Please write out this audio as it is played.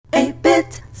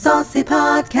8-Bit Saucy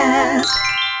Podcast.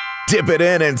 Dip it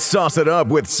in and sauce it up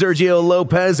with Sergio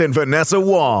Lopez and Vanessa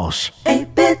Walsh.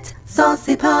 8-Bit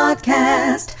Saucy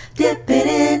Podcast. Dip it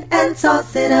in and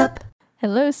sauce it up.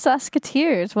 Hello,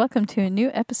 Sauceketeers. Welcome to a new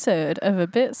episode of A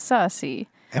Bit Saucy.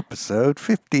 Episode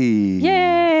 50.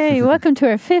 Yay! Welcome to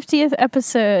our 50th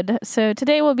episode. So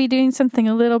today we'll be doing something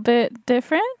a little bit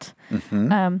different.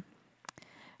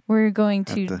 We're going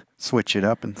to switch it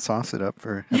up and sauce it up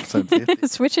for episode 50.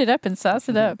 switch it up and sauce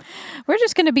it up. We're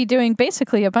just going to be doing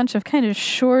basically a bunch of kind of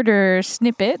shorter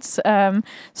snippets. Some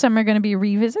are going to be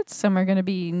revisits. Some are going to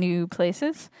be new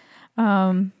places.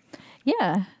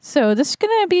 Yeah, so this is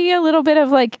going to be a little bit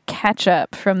of like catch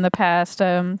up from the past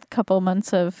couple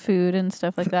months of food and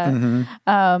stuff like that.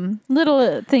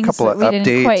 Little things Couple that of we updates.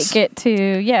 didn't quite get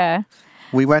to. Yeah.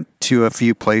 We went to a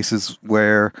few places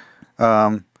where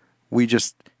we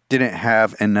just didn't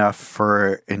have enough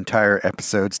for entire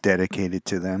episodes dedicated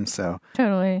to them. So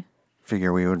Totally.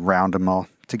 figure we would round them all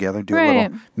together, do a Right.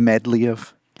 little medley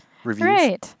of reviews.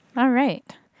 Right. All right.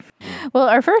 Well,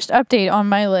 our first update on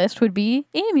my list would be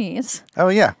Amy's. Oh,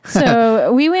 yeah.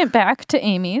 So we went back to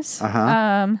Amy's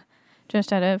Uh-huh.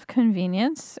 just out of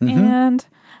convenience, and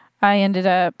I ended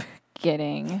up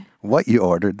getting... What you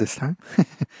ordered this time?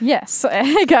 Yes,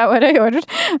 I got what I ordered.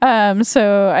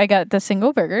 So I got the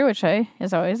single burger, which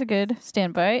is always a good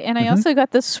standby, and I also got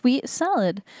the sweet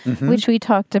salad, which we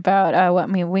talked about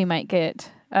what we might get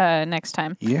next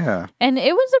time. Yeah. And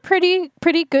it was a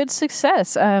pretty good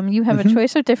success. You have a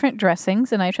choice of different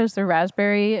dressings, and I chose the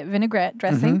raspberry vinaigrette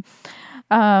dressing.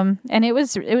 And it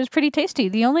was pretty tasty.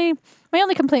 My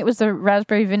only complaint was the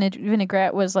raspberry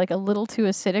vinaigrette was like a little too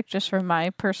acidic just for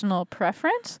my personal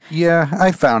preference. Yeah,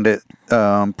 I found it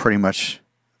pretty much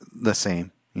the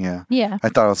same. Yeah. Yeah. I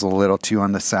thought it was a little too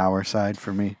on the sour side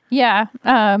for me. Yeah.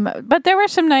 But there were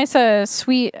some nice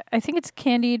sweet, I think it's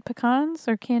candied pecans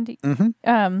or candy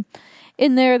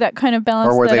in there that kind of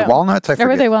balanced Or were that they out. walnuts? I Or forget.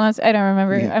 were they walnuts? I don't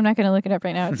remember. Yeah. I'm not going to look it up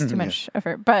right now. It's too much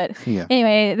effort. But Yeah.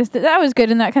 anyway, that was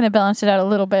good, and that kind of balanced it out a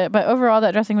little bit. But overall,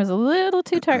 that dressing was a little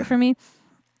too tart for me.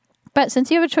 But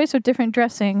since you have a choice of different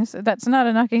dressings, that's not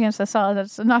a knock against the salad.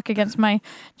 That's a knock against my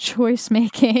choice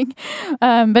making.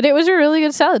 But it was a really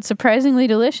good salad, surprisingly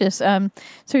delicious.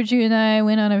 Sergio and I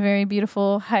went on a very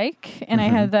beautiful hike, and I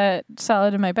had that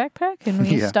salad in my backpack, and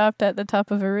we Yeah. stopped at the top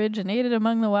of a ridge and ate it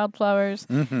among the wildflowers.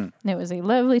 And it was a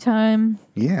lovely time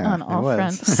Yeah, on all it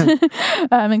was. fronts,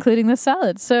 including the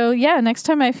salad. So yeah, next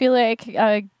time I feel like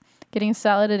getting a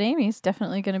salad at Amy's,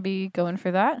 definitely going to be going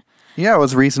for that. Yeah, it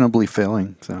was reasonably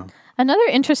filling. So Another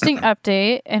interesting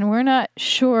update, and we're not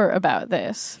sure about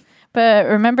this, but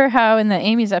remember how in the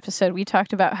Amy's episode we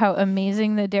talked about how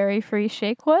amazing the dairy-free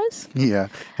shake was? yeah,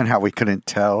 and how we couldn't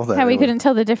tell that. How we couldn't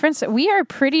tell the difference? We are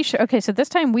pretty sure. Okay, so this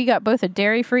time we got both a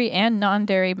dairy-free and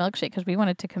non-dairy milkshake because we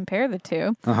wanted to compare the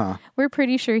two. We're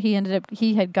pretty sure he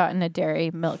had gotten a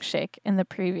dairy milkshake in the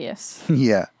previous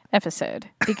Yeah. episode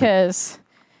because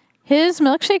his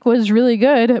milkshake was really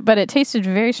good, but it tasted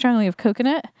very strongly of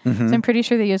coconut. So I'm pretty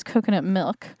sure they used coconut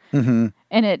milk, and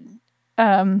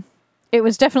it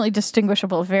was definitely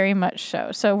distinguishable, very much so.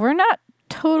 So we're not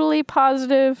totally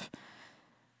positive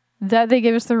that they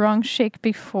gave us the wrong shake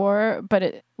before,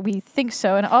 but we think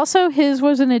so. And also, his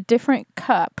was in a different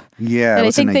cup Yeah, that it I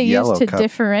was in think a they yellow used to cup.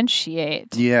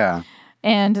 differentiate. Yeah.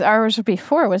 And ours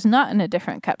before was not in a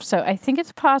different cup. So I think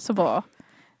it's possible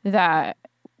that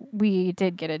we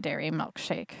did get a dairy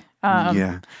milkshake.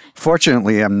 Yeah.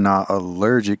 Fortunately, I'm not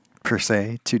allergic per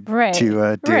se to Right, dairy,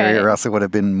 right. or else it would have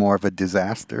been more of a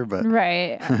disaster. But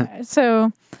Right.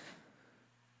 So,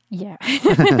 yeah.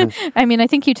 I mean, I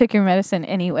think you took your medicine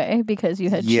anyway because you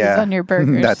had cheese Yeah, on your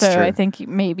burger. that's so true. I think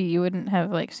maybe you wouldn't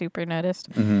have like super noticed,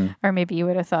 or maybe you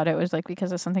would have thought it was like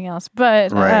because of something else.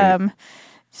 But Right.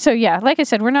 so yeah, like I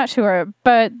said, we're not sure,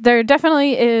 but there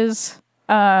definitely is.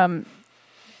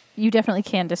 You definitely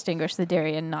can distinguish the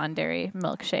dairy and non-dairy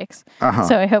milkshakes.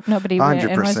 So I hope nobody went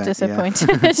and was 100%, yeah.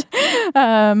 disappointed.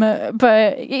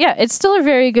 But yeah, it's still a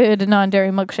very good non-dairy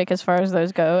milkshake as far as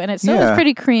those go. And it still is Yeah.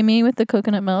 pretty creamy with the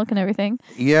coconut milk and everything.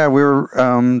 yeah, we were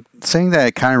saying that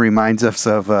it kind of reminds us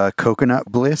of Coconut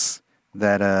Bliss.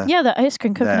 That Yeah, the ice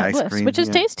cream coconut ice bliss, cream, which is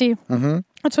yeah. tasty.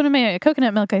 That's one of my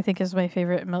coconut milk. I think is my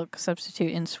favorite milk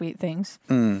substitute in sweet things.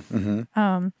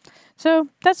 So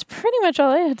that's pretty much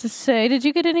all I had to say. Did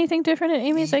you get anything different at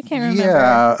Amy's? I can't remember.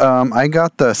 Yeah, I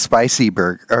got the spicy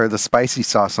burger or the spicy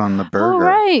sauce on the burger. Oh,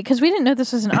 right, because we didn't know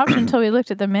this was an option until we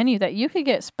looked at the menu that you could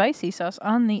get spicy sauce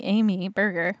on the Amy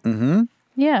burger.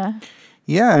 Yeah.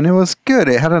 Yeah, and it was good.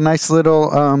 It had a nice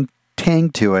little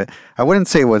tang to it. I wouldn't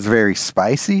say it was very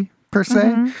spicy per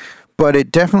se, but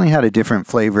it definitely had a different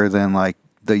flavor than like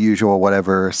the usual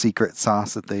whatever secret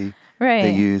sauce that they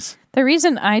use. The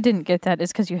reason I didn't get that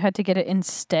is because you had to get it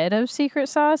instead of secret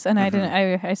sauce, and I didn't.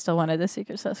 I still wanted the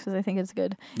secret sauce because I think it's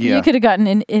good. Yeah. You could have gotten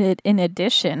it in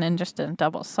addition and just a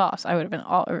double sauce. I would have been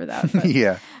all over that. But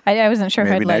Yeah. I wasn't sure if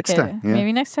Maybe I'd like next it. time, yeah.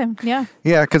 Maybe next time. Yeah.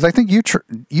 Yeah, because I think you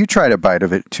tried a bite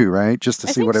of it too, right? Just to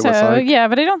I see think what it so. was like. Yeah,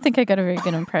 but I don't think I got a very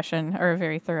good impression or a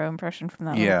very thorough impression from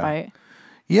that Yeah. little bite.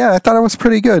 Yeah, I thought it was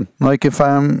pretty good. Like if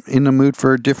I'm in the mood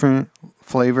for a different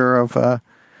flavor of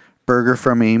burger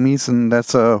from Amy's, and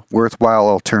that's a worthwhile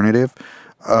alternative.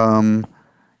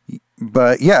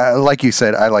 But yeah, like you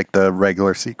said, I like the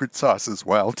regular secret sauce as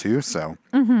well too. So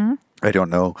I don't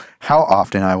know how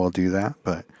often I will do that,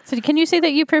 but So can you say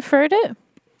that you preferred it?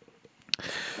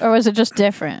 Or was it just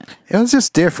different? it was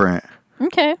just different.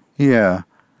 Okay. Yeah.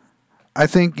 I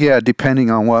think,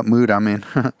 depending on what mood I'm in,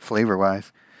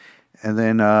 flavor-wise. And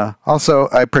then also,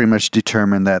 I pretty much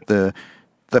determined that the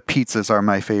pizzas are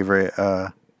my favorite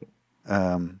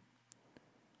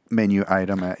menu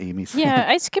item at Amy's. Yeah,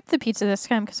 I skipped the pizza this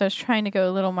time because I was trying to go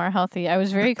a little more healthy. I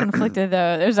was very conflicted,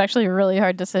 though. It was actually a really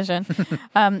hard decision.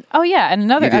 And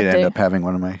another You did update. end up having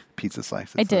one of my pizza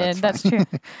slices. I so did. that's That's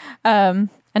true.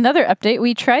 Another update.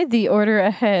 We tried the order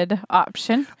ahead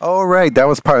option. Oh, right. That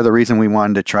was part of the reason we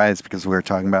wanted to try is because we were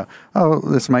talking about,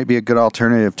 this might be a good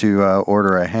alternative to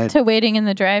order ahead. To waiting in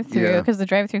the drive-thru Yeah. because the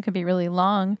drive-thru could be really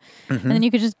long, and then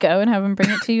you could just go and have them bring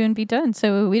it to you and be done.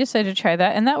 So we decided to try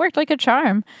that, and that worked like a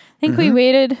charm. I think we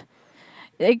waited.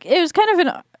 It was kind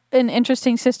of an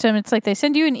interesting system. It's like they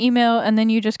send you an email, and then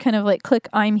you just kind of like click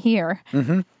 "I'm here."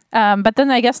 But then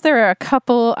I guess there are a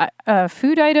couple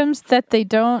food items that they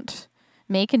don't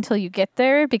make until you get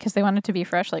there because they want it to be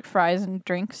fresh, like fries and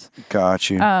drinks. Got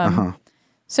you.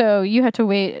 So you have to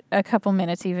wait a couple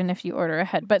minutes even if you order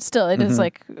ahead. But still, it is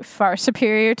like far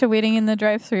superior to waiting in the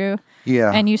drive-thru.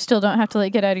 Yeah. And you still don't have to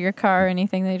like get out of your car or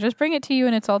anything. They just bring it to you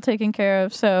and it's all taken care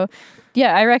of. So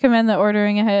yeah, I recommend the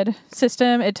ordering ahead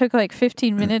system. It took like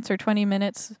 15 minutes or 20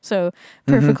 minutes. So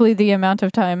perfectly the amount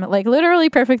of time, like literally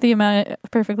perfectly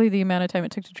the amount of time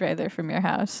it took to drive there from your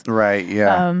house. Right.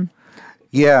 Yeah.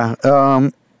 Yeah.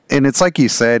 And it's like you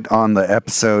said on the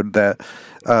episode that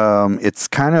it's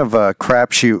kind of a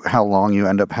crapshoot how long you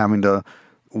end up having to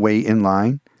wait in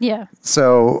line. Yeah.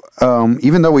 So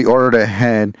even though we ordered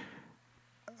ahead,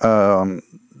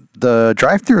 the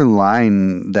drive-through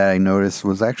line that I noticed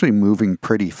was actually moving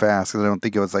pretty fast because I don't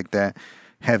think it was like that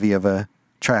heavy of a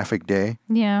traffic day.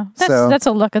 Yeah. So- That's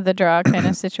a luck of the draw kind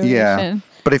of situation. Yeah.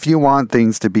 But if you want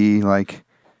things to be like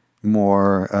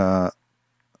more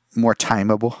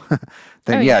timeable,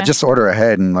 then Oh, yeah. just order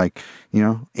ahead and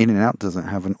In-N-Out doesn't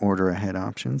have an order ahead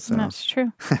option. So That's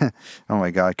true. oh my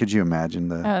God, could you imagine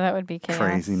the Oh, that would be chaos.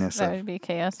 craziness That of- would be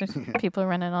chaos. There's people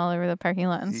running all over the parking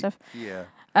lot and stuff.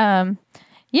 Yeah.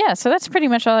 Yeah, so that's pretty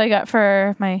much all I got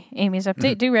for my Amy's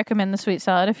update. Do recommend the sweet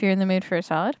salad if you're in the mood for a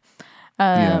salad.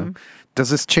 Yeah. Does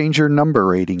this change your number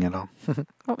rating at all?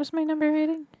 What was my number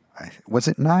rating? Was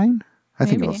it 9? I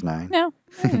think it Maybe. was 9. No,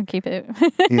 I didn't keep it.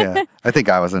 Yeah. I think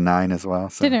I was a 9 as well.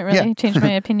 So. Didn't really change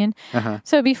my opinion. Uh-huh.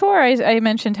 So before I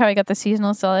mentioned how I got the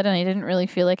seasonal salad and I didn't really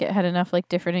feel like it had enough like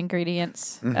different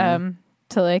ingredients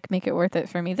to like make it worth it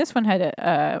for me. This one had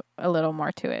a little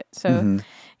more to it. So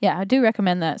yeah, I do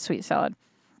recommend that sweet salad.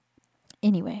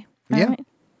 Anyway. Yeah. All right.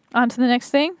 On to the next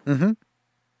thing.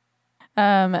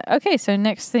 Okay, so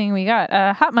next thing we got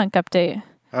a Hot Monk update.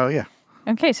 Oh, yeah.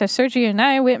 Okay, so Sergio and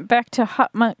I went back to Hot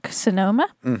Monk Sonoma.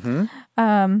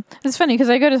 It's funny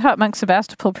because I go to Hot Monk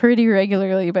Sebastopol pretty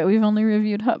regularly, but we've only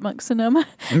reviewed Hot Monk Sonoma.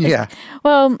 Yeah.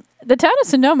 Well, the town of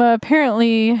Sonoma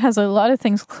apparently has a lot of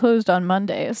things closed on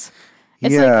Mondays.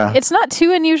 It's Yeah. it's not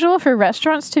too unusual for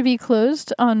restaurants to be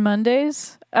closed on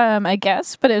Mondays, I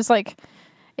guess, but it's like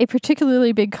a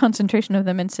particularly big concentration of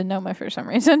them in Sonoma for some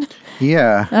reason.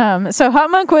 Yeah. So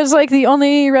Hot Monk was like the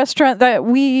only restaurant that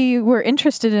we were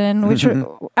interested in, which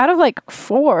out of like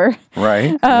 4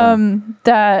 Right.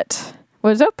 that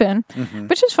was open,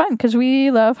 which is fun because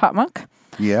we love Hot Monk.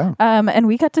 Yeah. And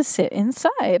we got to sit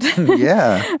inside.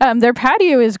 Yeah. Their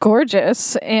patio is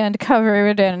gorgeous and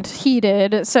covered and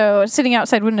heated, so sitting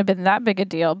outside wouldn't have been that big a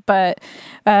deal. But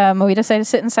we decided to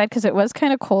sit inside because it was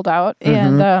kind of cold out,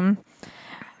 and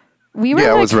we were Yeah,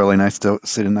 it like, was really nice to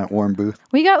sit in that warm booth.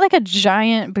 we got like a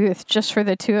giant booth just for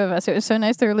the 2 of us. It was so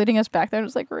nice. They were leading us back there. I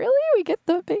was like, really? We get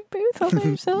the big booth all by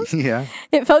ourselves? Yeah.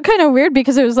 It felt kind of weird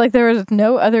because it was like there was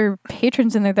no other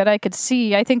patrons in there that I could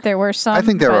see. I think there were some. I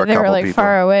think there but were a they were couple like people.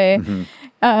 far away.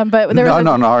 But there was Not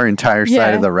on our entire side Yeah.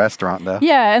 of the restaurant, though.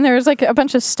 yeah, and there was like a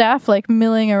bunch of staff like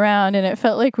milling around, and it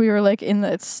felt like we were like in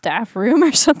the staff room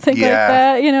or something like Yeah.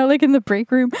 that, you know, like in the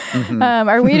break room.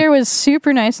 Our waiter was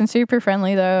super nice and super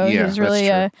friendly, though. He Yeah, was that's really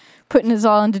true. putting his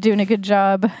all into doing a good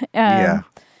job. Yeah.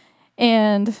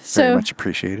 And Very so, much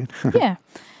appreciated. yeah.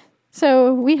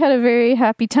 So we had a very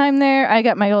happy time there. I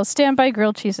got my old standby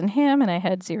grilled cheese and ham, and I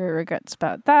had zero regrets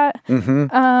about that. What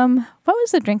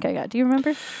was the drink I got? Do you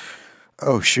remember?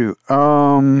 Oh, shoot.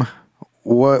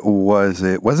 What was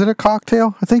it? Was it a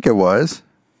cocktail? I think it was.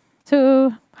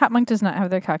 So Hot Monk does not have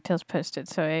their cocktails posted,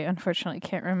 so I unfortunately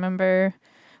can't remember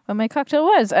what my cocktail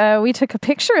was. We took a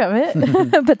picture of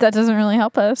it, but that doesn't really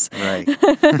help us. Right.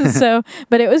 So,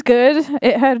 but it was good.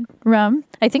 It had rum.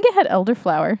 I think it had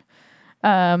elderflower.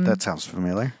 That sounds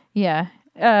familiar. Yeah,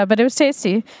 but it was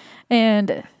tasty.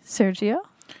 And Sergio?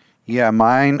 Yeah,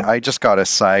 mine, I just got a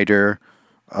cider.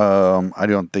 I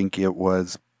don't think it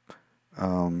was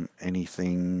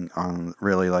anything on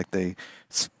really like they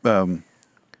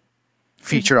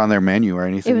featured on their menu or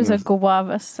anything. It was a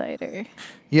guava cider.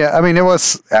 Yeah, I mean, it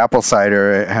was apple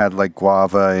cider. It had like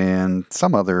guava and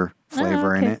some other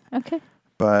flavor in it. Okay.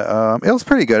 But it was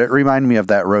pretty good. It reminded me of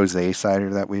that rosé cider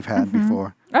that we've had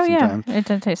before. Oh, sometimes. yeah. It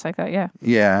did taste like that, yeah.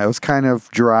 Yeah, it was kind of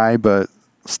dry, but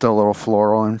still a little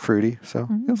floral and fruity. So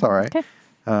it was all right. Okay.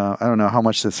 I don't know how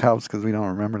much this helps because we don't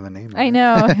remember the name. Of I it.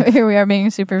 know. Here we are being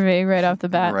super vague right off the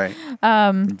bat. Right.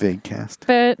 Vague cast.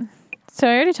 But so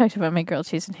I already talked about my grilled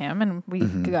cheese and ham, and we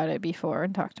got it before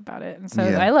and talked about it. And so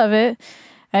Yeah. I love it.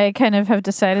 I kind of have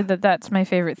decided that that's my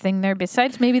favorite thing there,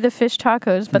 besides maybe the fish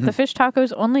tacos. But the fish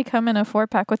tacos only come in a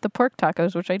 4-pack with the pork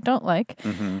tacos, which I don't like.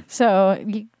 So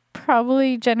you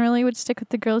probably generally would stick with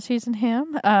the grilled cheese and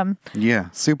ham. Yeah,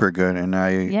 super good. And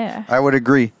Yeah. I would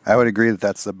agree. I would agree that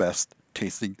that's the best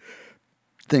tasting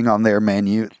thing on their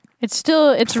menu, It's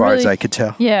as far really, as I could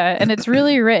tell. yeah, and it's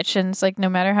really rich, and it's like no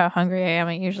matter how hungry I am,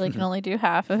 I usually can only do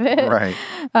half of it. Right.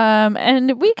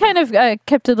 And we kind of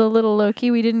kept it a little low key.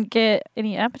 We didn't get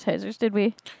any appetizers, did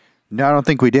we? No, I don't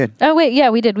think we did. Oh wait, yeah,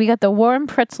 we did. We got the warm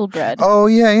pretzel bread, Oh,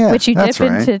 yeah. which you that's dip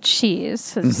right. into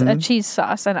cheese. It's a cheese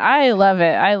sauce, and I love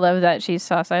it. I love that cheese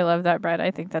sauce. I love that bread. I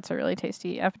think that's a really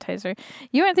tasty appetizer.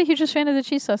 You weren't the hugest fan of the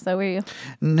cheese sauce, though, were you?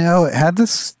 No, it had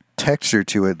this texture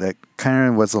to it that kind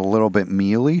of was a little bit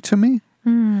mealy to me.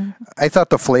 I thought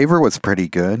the flavor was pretty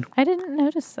good. I didn't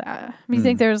notice that. You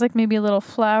think there was like maybe a little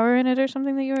flour in it or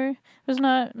something that was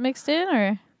not mixed in,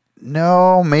 or?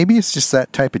 No, maybe it's just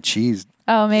that type of cheese.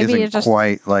 Oh, maybe isn't it's just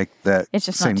quite like that it's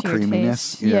just same not to your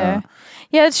creaminess. taste. Yeah,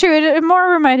 it's true. It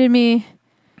more reminded me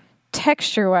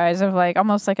texture-wise of like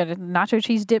almost like a nacho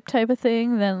cheese dip type of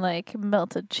thing than like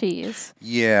melted cheese.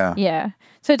 Yeah. Yeah,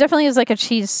 so it definitely is like a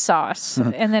cheese sauce,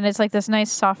 and then it's like this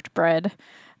nice soft bread.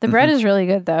 The bread is really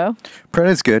good though. Bread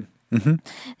is good. The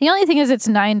only thing is it's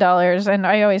 $9, and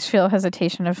I always feel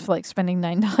hesitation of like spending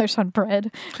 $9 on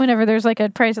bread whenever there's like a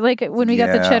price. Like when we got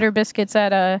the Yeah. cheddar biscuits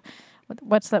at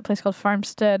what's that place called,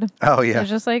 Farmstead? Oh, It yeah. was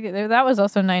just like that was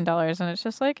also $9, and it's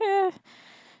just like, do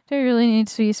I really need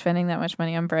to be spending that much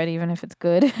money on bread, even if it's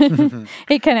good?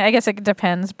 It kind of, I guess it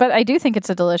depends, but I do think it's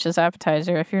a delicious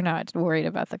appetizer. If you're not worried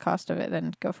about the cost of it,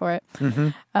 then go for it.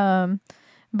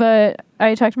 But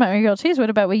I talked about my grilled cheese. What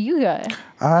about what you got?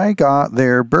 I got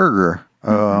their burger.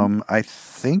 I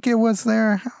think it was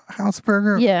their house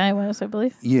burger. Yeah, I was, I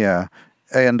believe. Yeah.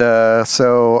 And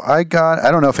so I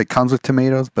don't know if it comes with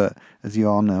tomatoes, but as you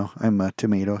all know, I'm a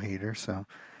tomato hater. So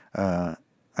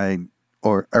I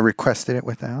requested it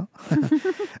without.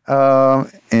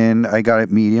 And I got it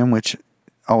medium, which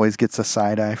always gets a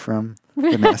side eye from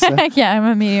Vanessa. Yeah, I'm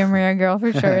a medium rare girl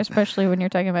for sure, especially when you're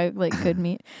talking about like good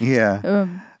meat. Yeah.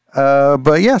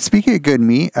 But yeah, speaking of good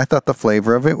meat, I thought the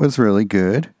flavor of it was really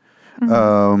good.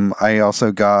 I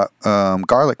also got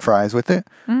garlic fries with it,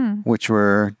 which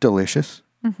were delicious.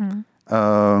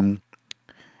 And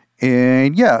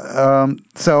yeah,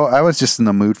 so I was just in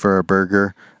the mood for a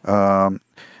burger. I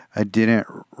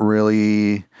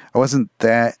wasn't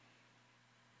that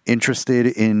interested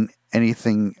in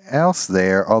anything else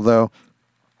there, although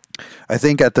I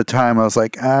think at the time I was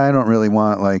like, I don't really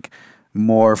want like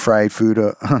more fried food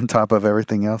on top of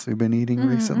everything else we've been eating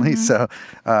recently. So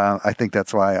I think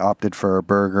that's why I opted for a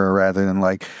burger rather than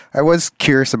like, I was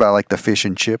curious about like the fish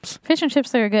and chips. Fish and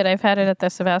chips, they were good. I've had it at the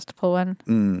Sebastopol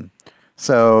one.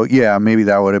 So yeah, maybe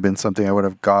that would have been something I would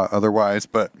have got otherwise.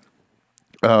 But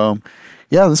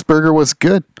yeah, this burger was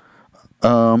good.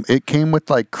 It came with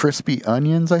like crispy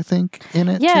onions, I think, in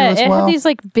it too as it well. had these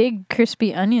like big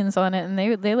crispy onions on it, and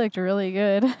they looked really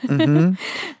good.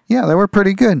 Yeah, they were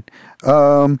pretty good.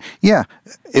 Yeah,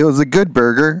 it was a good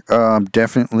burger.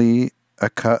 Definitely a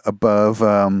cut above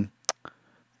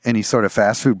any sort of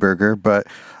fast food burger, but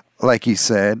like you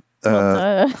said,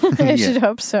 I yeah. should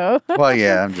hope so. well,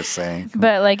 yeah, I'm just saying.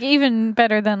 But like even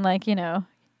better than like,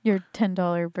 your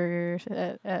 $10 burger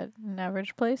at an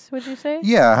average place, would you say?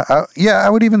 Yeah, I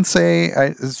would even say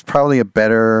it's probably a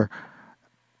better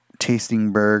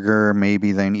tasting burger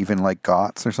maybe than even like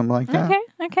Gott's or something like that.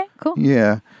 Okay, cool.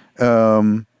 Yeah.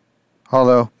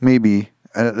 Although maybe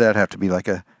that'd have to be like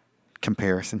a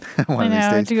comparison one of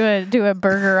these days. Do a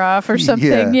burger off or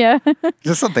something. Yeah.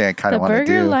 Just something I kind of want to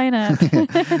do. The burger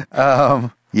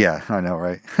lineup. Yeah, I know,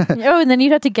 right? Oh, and then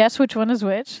you'd have to guess which one is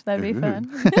which. That'd be fun.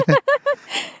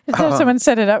 Just have someone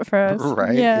set it up for us.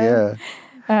 Right, yeah.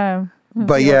 But we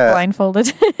were yeah.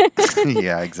 blindfolded.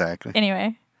 Yeah, exactly.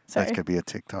 Anyway, sorry. That could be a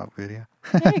TikTok video.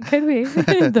 Yeah, it could be.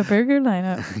 The burger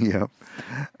lineup. Yep.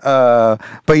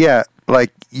 But yeah,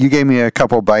 like you gave me a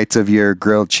couple bites of your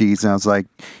grilled cheese, and I was like,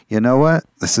 you know what?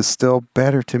 This is still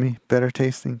better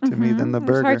tasting to me than the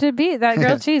burger. It's hard to beat that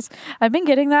grilled cheese. I've been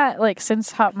getting that like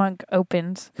since Hot Monk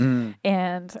opened,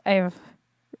 and I've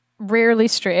rarely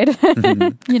strayed.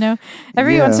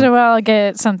 Every once in a while I'll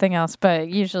get something else, but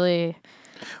usually.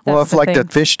 Well, if like the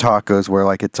fish tacos were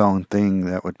like its own thing,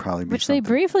 that would probably be Which something. they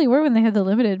briefly were when they had the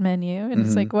limited menu. And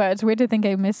it's like, wow, it's weird to think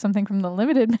I missed something from the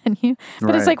limited menu.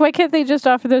 But it's like, why can't they just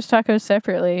offer those tacos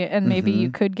separately? And maybe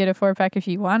you could get a 4-pack if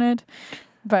you wanted.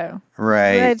 But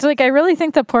it's like, I really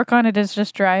think the pork on it is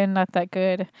just dry and not that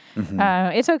good.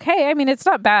 It's okay. I mean, it's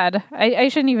not bad. I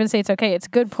shouldn't even say it's okay. It's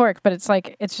good pork, but it's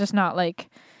like, it's just not like,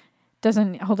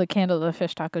 doesn't hold a candle to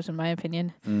fish tacos in my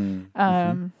opinion.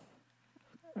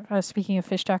 Speaking of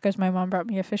fish tacos, my mom brought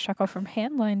me a fish taco from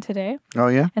Handline today. Oh,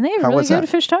 yeah? And they have really good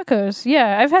fish tacos.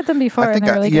 Yeah, I've had them before. And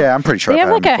they're really good. Yeah, I'm pretty sure they I've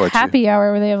have had like them a happy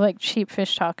hour where they have like cheap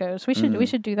fish tacos. We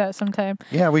should do that sometime.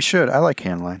 Yeah, we should. I like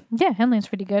Handline. Yeah, Handline's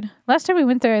pretty good. Last time we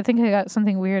went there, I think I got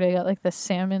something weird. I got like the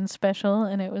salmon special,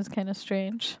 and it was kind of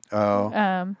strange.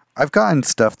 Oh. I've gotten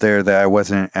stuff there that I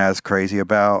wasn't as crazy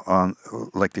about on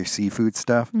like their seafood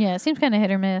stuff. Yeah, it seems kind of hit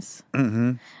or miss.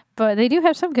 But they do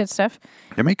have some good stuff.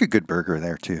 They make a good burger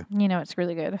there, too. It's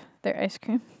really good. Their ice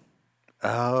cream.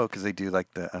 Oh, because they do like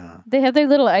the... They have their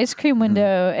little ice cream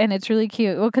window, and it's really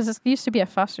cute. Well, because it used to be a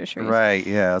Foster's Freeze. Right,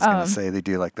 yeah. I was going to say they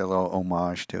do like the little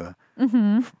homage to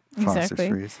a Foster's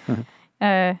Freeze.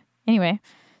 Anyway,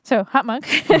 so Hot Monk.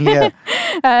 Yeah.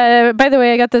 By the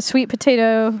way, I got the sweet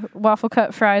potato waffle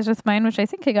cut fries with mine, which I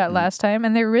think I got last time,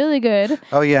 and they're really good.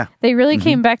 Oh, yeah. They really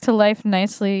came back to life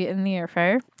nicely in the air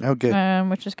fryer. Oh, good.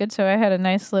 Which is good. So I had a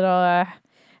nice little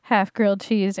half grilled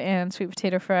cheese and sweet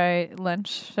potato fry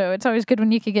lunch. So it's always good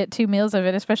when you could get 2 meals of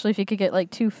it, especially if you could get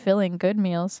like 2 filling good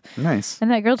meals. Nice.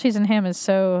 And that grilled cheese and ham is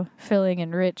so filling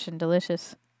and rich and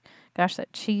delicious. Gosh,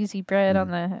 that cheesy bread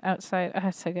on the outside. Oh,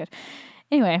 it's so good.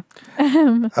 Anyway.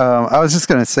 I was just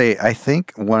going to say, I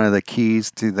think one of the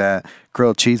keys to that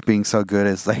grilled cheese being so good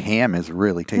is the ham is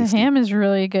really tasty. The ham is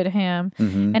really good ham.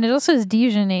 And it also has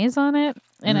Dijonnaise on it.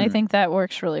 And I think that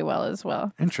works really well as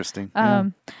well. Interesting.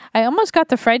 I almost got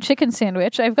the fried chicken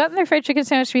sandwich. I've gotten their fried chicken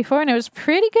sandwich before, and it was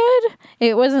pretty good.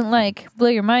 It wasn't like blow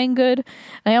your mind good.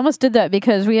 I almost did that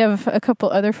because we have a couple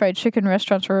other fried chicken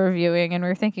restaurants we're reviewing, and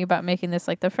we're thinking about making this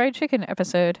like the fried chicken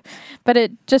episode. But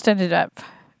it just ended up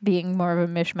being more of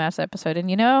a mishmash episode.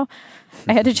 And I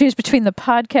had to choose between the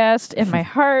podcast and my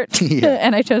heart.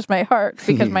 And I chose my heart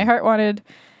because my heart wanted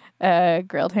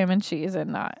grilled ham and cheese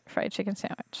and not fried chicken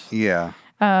sandwich. Yeah.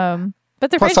 But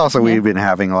the plus also we've been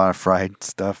having a lot of fried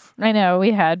stuff. I know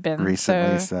we had been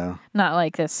recently, so not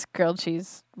like this grilled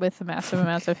cheese with massive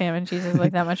amounts of ham and cheese is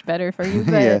like that much better for you.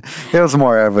 But yeah, it was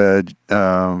more of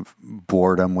a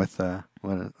boredom with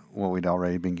what we'd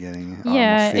already been getting.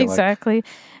 Yeah, exactly.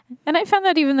 And I found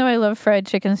that even though I love fried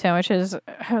chicken sandwiches,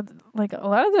 like a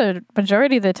lot of the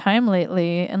majority of the time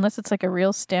lately, unless it's like a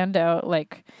real standout,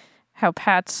 like how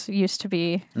Pat's used to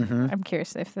be. I'm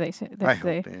curious if they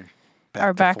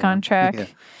are back on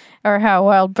track, or how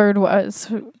Wild Bird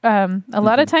was. A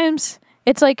lot of times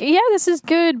it's like, yeah, this is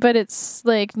good, but it's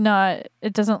like not,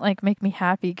 it doesn't like make me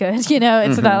happy good. It's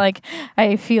not like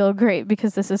I feel great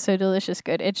because this is so delicious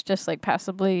good. It's just like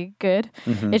passably good.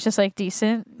 It's just like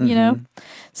decent,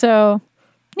 So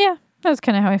yeah, that was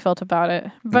kind of how I felt about it.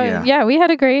 But yeah, we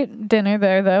had a great dinner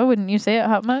there though. Wouldn't you say, at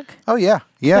Hot Monk? Oh yeah.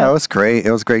 Yeah, it was great.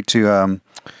 It was great to,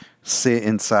 sit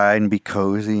inside and be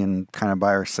cozy and kind of by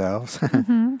ourselves.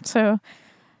 So,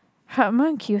 Hot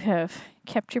Monk, you have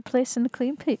kept your place in the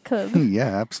Clean Plate Club. Yeah,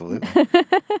 absolutely.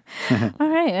 All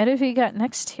right, what have we got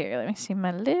next here? Let me see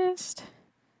my list.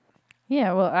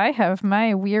 Yeah, well, I have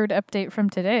my weird update from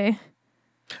today.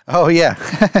 Oh, yeah.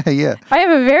 Yeah. I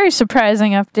have a very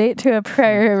surprising update to a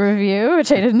prior review,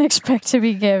 which I didn't expect to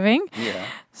be giving. Yeah.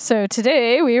 So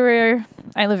today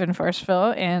I live in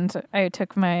Forestville, and I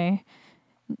took me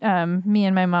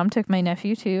and my mom took my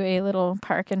nephew to a little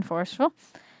park in Forestville.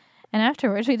 And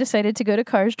afterwards, we decided to go to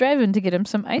Cars Drive-In to get him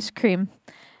some ice cream.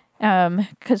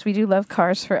 Because we do love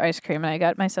Cars for ice cream. And I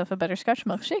got myself a butterscotch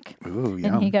milkshake. Ooh,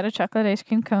 yum. And he got a chocolate ice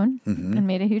cream cone and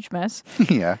made a huge mess.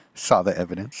 Yeah, saw the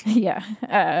evidence. Yeah.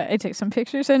 I took some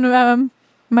pictures, and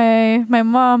my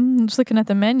mom was looking at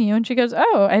the menu, and she goes,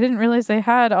 "Oh, I didn't realize they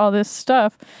had all this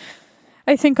stuff.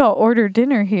 I think I'll order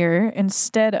dinner here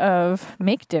instead of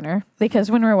make dinner." Because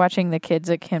when we're watching the kids,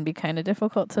 it can be kind of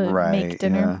difficult to make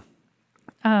dinner.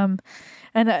 Yeah.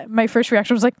 And my first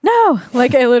reaction was like, "No!"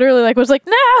 Like I literally was like,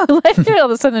 "No!" Like all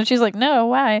of a sudden, she's like, "No,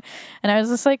 why?" And I was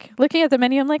just like looking at the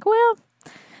menu. I'm like, "Well,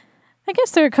 I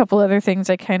guess there are a couple other things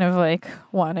I kind of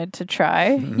wanted to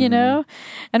try, you know."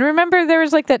 And remember, there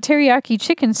was that teriyaki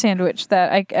chicken sandwich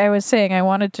that I was saying I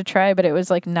wanted to try, but it was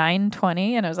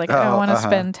 $9.20, and I was like, I don't want to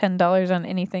spend $10 on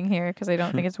anything here because I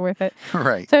don't think it's worth it.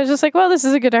 Right. So I was just like, well, this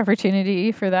is a good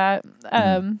opportunity for that.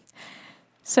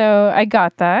 So I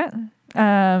got that.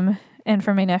 And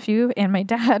for my nephew and my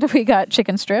dad, we got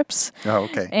chicken strips. Oh,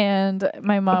 okay. And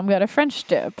my mom got a French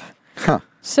dip. Huh.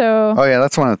 So oh yeah,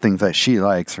 that's one of the things that she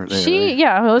likes. She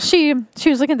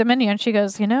was looking at the menu and she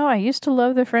goes, I used to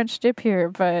love the French dip here,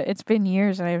 but it's been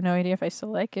years and I have no idea if I still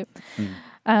like it.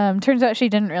 Turns out she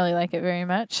didn't really like it very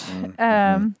much.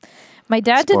 My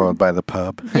dad spoiled by the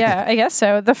pub. Yeah, I guess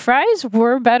so. The fries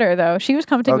were better though. She was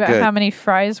commenting about how many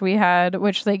fries we had,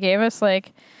 which they gave us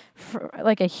like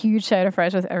a huge side of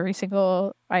fries with every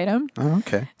single item. Oh,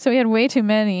 okay. So we had way too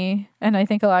many, and I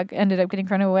think a lot ended up getting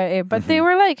thrown away. But they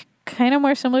were kind of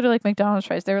more similar to McDonald's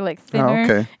fries. They were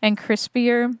thinner and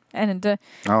crispier, and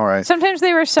all right. Sometimes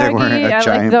they were soggy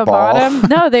at the ball. bottom.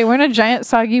 No, they weren't a giant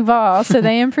soggy ball, so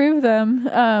they improved them.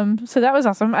 So that was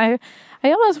awesome. I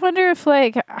almost wonder if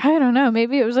I don't know,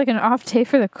 maybe it was an off day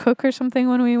for the cook or something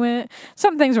when we went.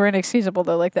 Some things were inexcusable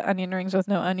though, like the onion rings with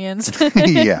no onions.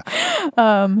 Yeah.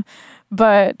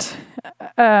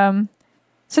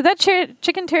 So that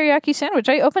chicken teriyaki sandwich,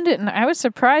 I opened it and I was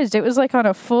surprised. It was on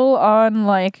a full on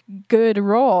good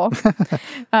roll,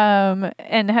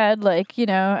 and had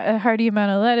a hearty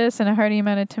amount of lettuce and a hearty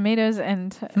amount of tomatoes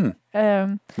and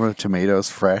were the tomatoes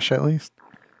fresh at least?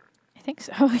 I think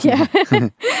so. Yeah.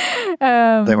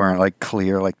 They weren't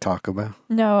clear like Taco Bell.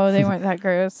 No, they weren't that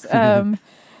gross.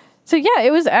 So yeah,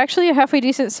 it was actually a halfway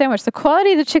decent sandwich. The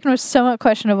quality of the chicken was somewhat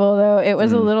questionable, though. It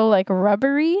was a little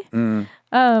rubbery.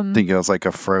 I think it was a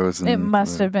frozen. It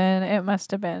must have been. It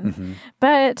must have been.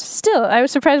 But still, I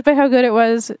was surprised by how good it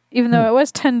was, even though it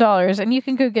was $10. And you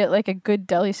can go get a good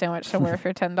deli sandwich somewhere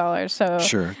for $10. So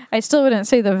sure. I still wouldn't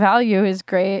say the value is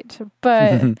great,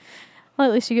 but well,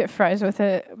 at least you get fries with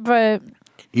it. But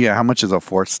yeah, how much is a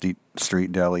 4th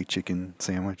Street Deli chicken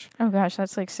sandwich? Oh gosh,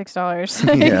 that's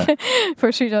 $6. Yeah.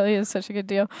 4th Street Deli is such a good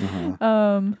deal.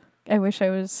 I wish I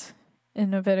was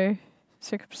in a better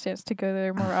circumstance to go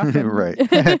there more often. Right.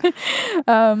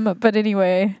 But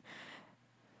anyway,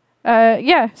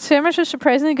 sandwich was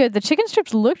surprisingly good. The chicken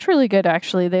strips looked really good,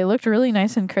 actually. They looked really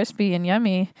nice and crispy and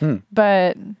yummy.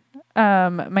 But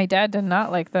my dad did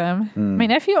not like them. My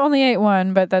nephew only ate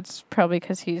one, but that's probably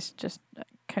because he's just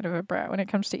kind of a brat when it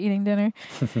comes to eating dinner.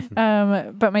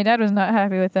 But my dad was not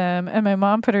happy with them, and my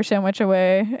mom put her sandwich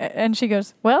away, and she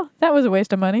goes, "Well, that was a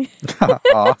waste of money."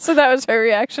 So that was her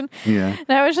reaction. Yeah.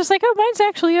 And I was just like, "Oh, mine's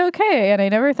actually okay." And I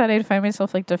never thought I'd find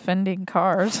myself defending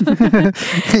Cars.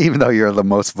 Even though you're the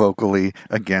most vocally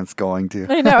against going to.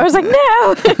 I know. I was like,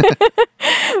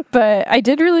 "No." But I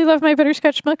did really love my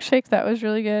butterscotch milkshake. That was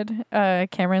really good.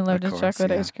 Cameron loved his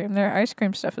chocolate ice cream. Their ice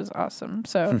cream stuff is awesome.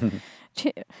 So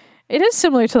it is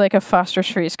similar to a Foster's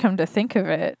Freeze, come to think of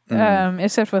it,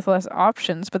 except with less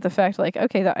options. But the fact,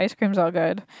 okay, the ice cream's all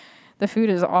good. The food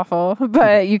is awful,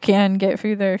 but you can get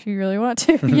food there if you really want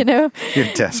to,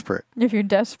 You're desperate. If you're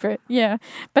desperate, yeah.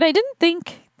 But I didn't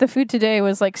think the food today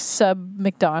was sub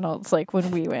McDonald's when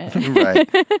we went. Right.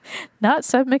 Not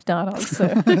sub McDonald's, so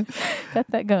got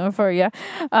that going for you.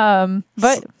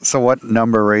 But so what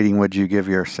number rating would you give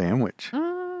your sandwich?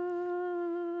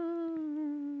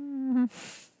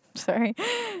 Sorry,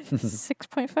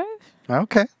 6.5.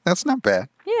 Okay, that's not bad.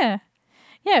 Yeah,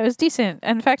 it was decent.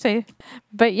 In fact, I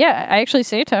actually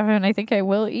saved half, and I think I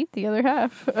will eat the other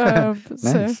half. Nice.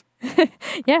 So,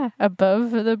 yeah,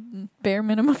 above the bare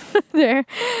minimum there.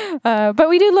 But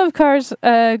we do love Cars.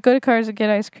 Go to Cars and get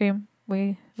ice cream.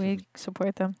 We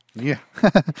support them. Yeah.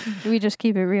 We just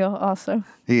keep it real, also.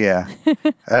 Yeah.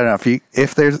 I don't know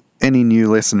if there's any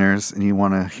new listeners and you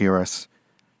want to hear us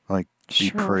be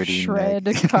pretty shred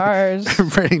Cars.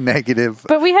 pretty negative.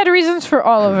 But we had reasons for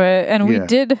all of it, and we Yeah.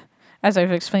 did. as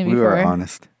I've explained We before. were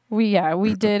honest. We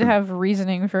did have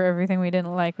reasoning for everything we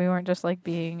didn't like. We weren't just like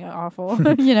being awful,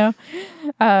 you know.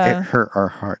 It hurt our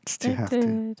hearts to have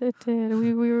to. It did.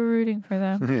 We were rooting for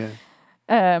them.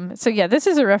 Yeah. So yeah, this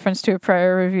is a reference to a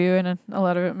prior review, and a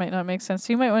lot of it might not make sense.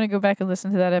 So you might want to go back and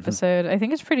listen to that episode. I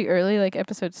think it's pretty early, like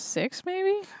episode 6,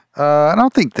 maybe. I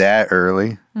don't think that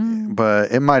early,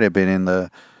 but it might have been in the.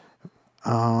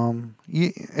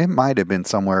 It might have been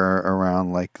somewhere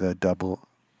around like the double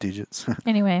digits.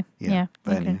 Anyway, yeah,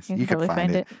 But anyways, you can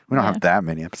find it. We don't have that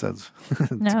many episodes.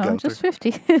 to No, go just through.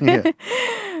 50. Yeah.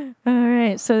 All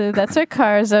right, so that's our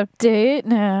Cars update.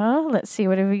 Now, let's see,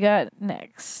 what have we got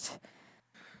next?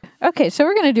 Okay, so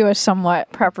we're going to do a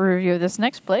somewhat proper review of this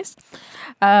next place.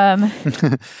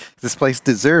 This place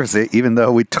deserves it, even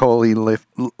though we totally left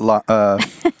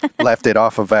it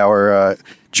off of our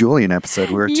Julian episode.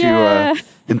 We were too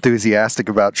enthusiastic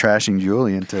about trashing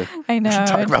Julian to I know.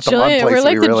 talk about the Julian, one place we're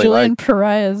like we the really Julian like.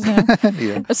 pariahs now.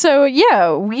 Yeah. So,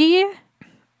 yeah, we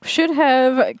should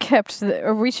have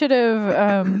we should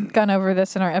have gone over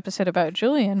this in our episode about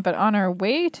Julian, but on our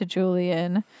way to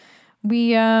Julian,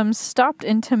 we stopped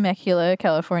in Temecula,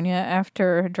 California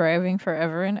after driving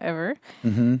forever and ever,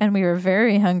 and we were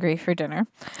very hungry for dinner.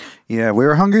 Yeah, we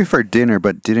were hungry for dinner,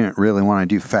 but didn't really want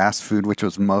to do fast food, which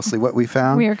was mostly what we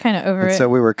found. We were kind of over and it. so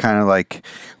we were kind of like,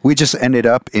 we just ended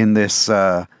up in this,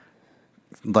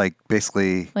 like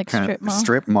basically Like kind of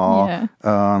strip mall. strip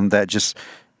mall that just,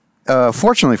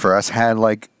 fortunately for us, had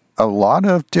like a lot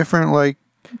of different like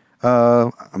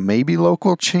maybe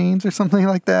local chains or something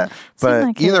like that. But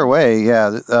like either way, yeah,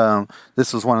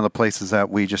 this was one of the places that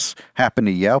we just happened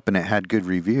to Yelp and it had good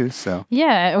reviews. So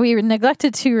Yeah, we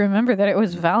neglected to remember that it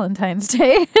was Valentine's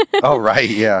Day. oh right,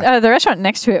 yeah, The restaurant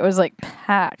next to it was like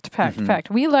packed.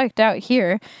 We lucked out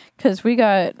here because we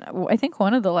got, I think,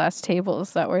 one of the last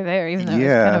tables that were there, even though it was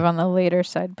kind of on the later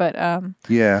side. But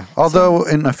yeah. Although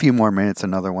in a few more minutes,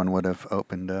 another one would have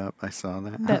opened up. I saw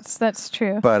that. that's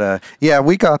true. But yeah,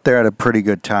 we got there at a pretty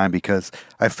good time because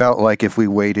I felt like if we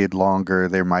waited longer,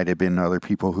 there might have been other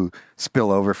people who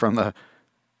spill over from the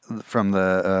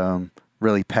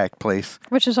really packed place.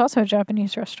 Which is also a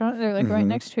Japanese restaurant. They're like right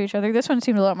next to each other. This one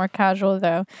seemed a lot more casual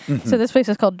though. So this place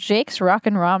is called Jake's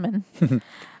Rockin' Ramen.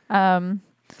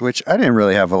 Which I didn't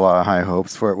really have a lot of high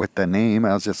hopes for it with the name.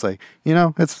 I was just like,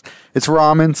 it's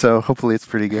ramen, so hopefully it's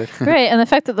pretty good. Right, and the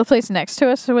fact that the place next to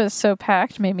us was so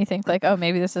packed made me think like, oh,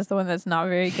 maybe this is the one that's not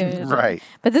very good. Right.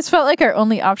 But this felt like our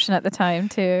only option at the time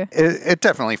too. It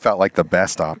definitely felt like the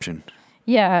best option.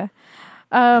 Yeah.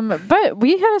 But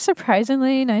we had a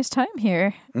surprisingly nice time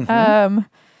here.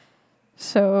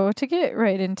 So to get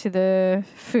right into the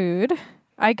food,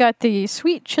 I got the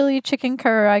sweet chili chicken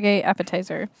karage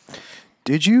appetizer.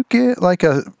 Did you get like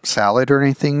a salad or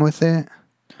anything with it?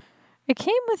 It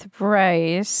came with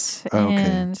rice, Okay.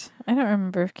 and I don't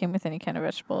remember if it came with any kind of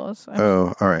vegetables.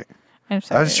 Oh, all right. I'm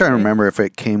sorry. I was just trying to remember if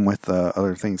it came with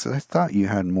other things. I thought you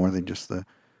had more than just the...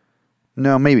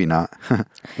 No, maybe not.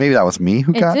 Maybe that was me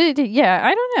who got it. It did, yeah,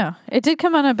 I don't know. It did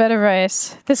come on a bed of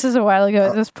rice. This is a while ago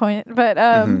at this point, but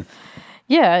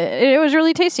yeah, it was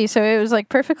really tasty. So it was like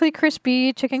perfectly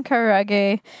crispy chicken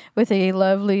karage with a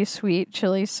lovely sweet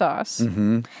chili sauce.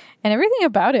 And everything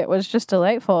about it was just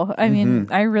delightful. I mean,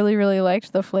 I really, really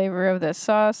liked the flavor of the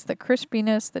sauce, the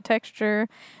crispiness, the texture.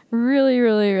 Really,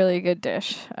 really, really good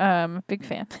dish. Big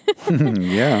fan.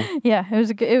 Yeah. Yeah,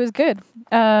 it was good.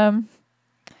 I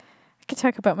could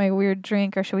talk about my weird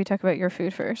drink, or should we talk about your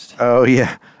food first? Oh,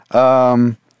 yeah.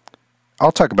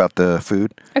 I'll talk about the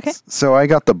food. Okay. So I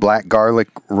got the black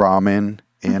garlic ramen,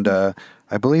 and I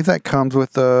believe that comes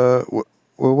with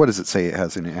what does it say it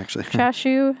has in it, actually?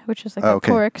 Chashu, which is like a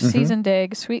pork, seasoned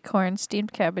egg, sweet corn,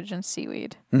 steamed cabbage, and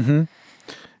seaweed. And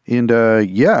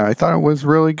yeah, I thought it was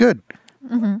really good.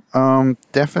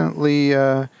 Definitely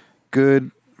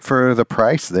good for the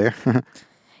price there.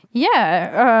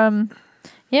 Yeah.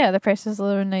 Yeah, the price is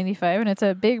 $11.95, and it's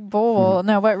a big bowl.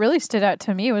 Now, what really stood out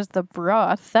to me was the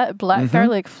broth. That black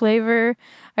garlic flavor,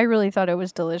 I really thought it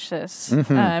was delicious.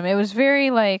 It was very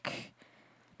like,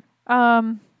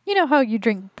 you know how you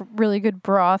drink really good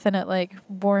broth and it like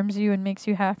warms you and makes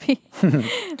you happy?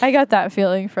 I got that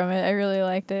feeling from it. I really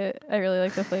liked it. I really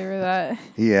liked the flavor of that.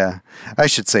 Yeah. I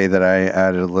should say that I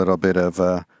added a little bit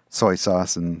of soy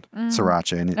sauce and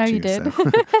sriracha in it too. Oh, you did?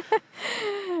 So.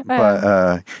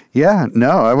 But yeah,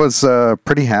 no, I was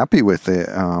pretty happy with it.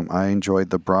 I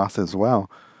enjoyed the broth as well.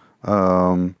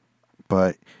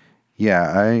 But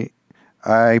yeah,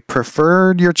 I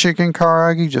preferred your chicken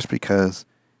karage just because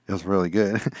it was really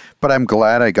good. But I'm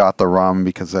glad I got the ramen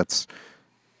because that's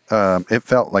it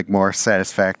felt like more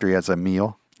satisfactory as a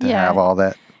meal to have all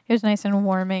that It was nice and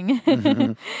warming.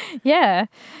 Mm-hmm. Yeah.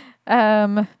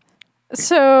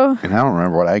 So And I don't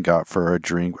remember what I got for a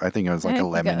drink. I think it was like I a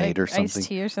think I got, lemonade or iced something.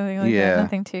 tea or something like Yeah. that.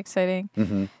 Nothing too exciting.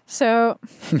 Hmm. So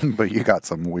But you got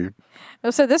some weird.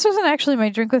 So this wasn't actually my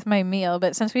drink with my meal,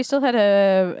 but since we still had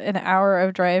an hour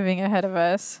of driving ahead of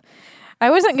us, I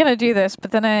wasn't going to do this,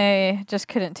 but then I just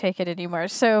couldn't take it anymore.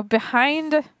 So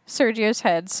behind Sergio's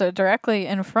head, so directly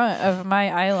in front of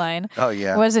my eye line, Oh,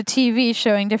 yeah. was a TV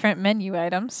showing different menu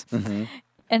items. Hmm.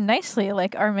 And nicely,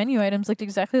 like, our menu items looked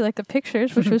exactly like the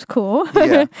pictures, which was cool.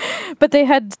 Yeah. But they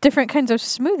had different kinds of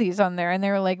smoothies on there, and they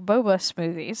were like boba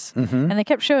smoothies. Hmm. And they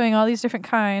kept showing all these different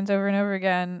kinds over and over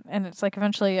again. And it's like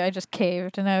eventually I just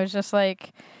caved, and I was just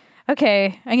like,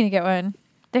 okay, I'm going to get one.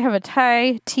 They have a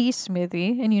Thai tea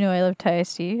smoothie, and you know I love Thai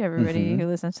tea. Everybody who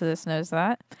listens to this knows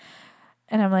that.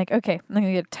 And I'm like, okay, I'm going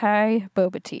to get Thai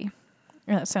boba tea.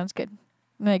 And that sounds good.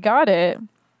 And I got it. And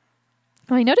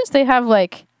I noticed they have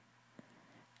like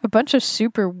a bunch of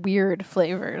super weird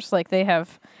flavors. Like they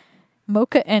have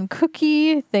mocha and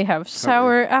cookie. They have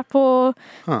sour apple.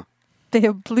 Huh. They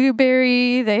have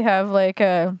blueberry. They have like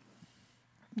a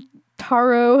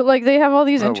taro. Like they have all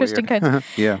these interesting weird. kinds.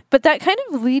 Yeah. But that kind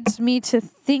of leads me to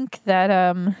think that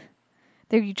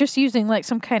they're just using like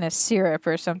some kind of syrup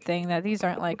or something, that these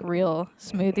aren't like real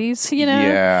smoothies, you know?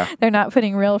 Yeah. They're not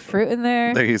putting real fruit in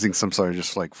there. They're using some sort of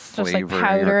just like like flavoring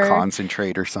powder. or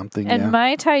concentrate or something. And yeah.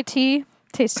 my Thai tea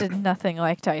tasted nothing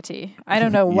like Thai tea. I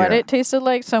don't know what Yeah. it tasted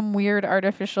like, some weird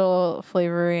artificial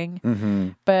flavoring, Hmm.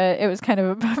 but it was kind of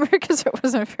a bummer because it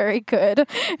wasn't very good.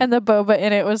 And the boba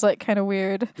in it was like kind of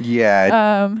weird.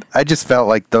 Yeah. I just felt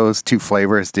like those two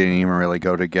flavors didn't even really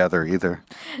go together either.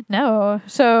 No.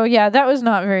 So yeah, that was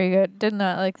not very good. Did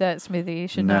not like that smoothie.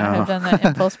 Should not No. have done that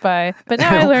impulse buy. But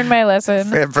now I learned my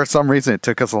lesson. And for some reason, it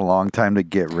took us a long time to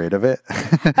get rid of it.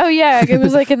 Oh yeah, it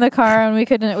was like in the car and we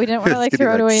didn't want to like It's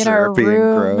throw it getting, away in our syrupy and room.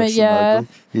 gross and Yeah. ugly.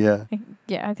 Yeah.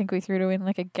 Yeah, I think we threw it away in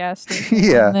like a gas station.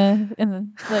 Yeah. In the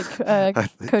like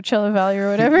Coachella Valley or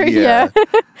whatever. Yeah. Yeah.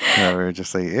 Yeah, we were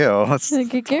just like, ew, let's Like,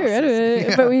 get rid of it.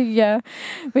 Yeah. But we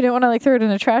didn't want to like throw it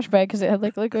in a trash bag because it had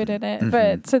like liquid in it.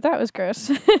 But so that was gross.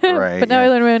 Right, But now yeah. I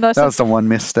learned my That lesson. was the one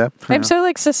misstep. I'm so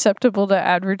like susceptible to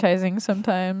advertising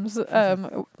sometimes.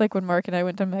 Like when Mark and I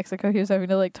went to Mexico, he was having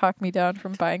to like talk me down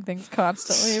from buying things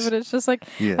constantly. But it's just like,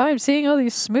 Yeah. oh, I'm seeing all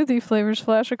these smoothie flavors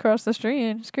flash across the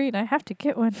screen. I have to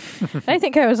get one. I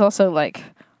think I was also like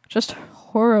just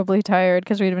horribly tired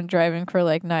because we'd been driving for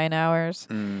like 9 hours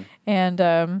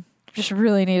and just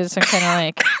really needed some kind of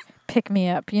like pick me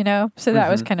up, you know? So that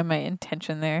was kind of my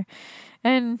intention there.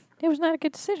 And it was not a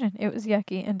good decision. It was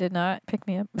yucky and did not pick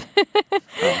me up.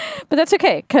 But that's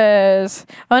okay because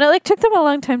and it like took them a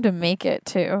long time to make it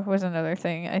too was another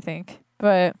thing, I think.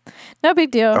 But no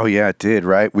big deal. Oh, yeah, it did,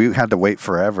 right? We had to wait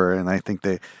forever, and I think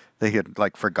they had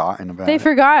like forgotten about They it.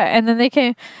 forgot, and then they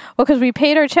came. Well, because we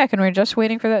paid our check, and we were just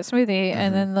waiting for that smoothie,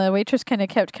 and then the waitress kind of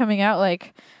kept coming out.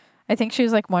 Like, I think she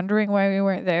was like wondering why we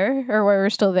weren't there or why we were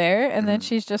still there, and then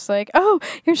she's just like, "Oh,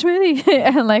 your smoothie,"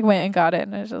 and like went and got it,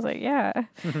 and I was just like, "Yeah,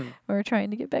 we're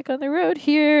trying to get back on the road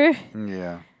here."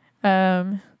 Yeah.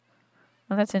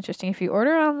 Well, that's interesting. If you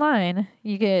order online,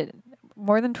 you get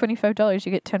more than $25.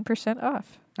 You get 10%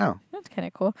 off. Oh. That's kind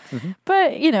of cool.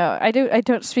 But, you know, I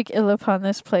don't speak ill upon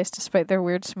this place despite their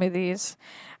weird smoothies.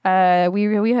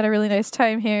 We had a really nice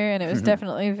time here, and it was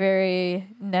definitely very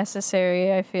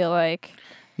necessary, I feel like.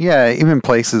 Yeah, even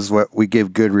places what we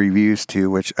give good reviews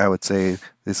to, which I would say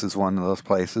this is one of those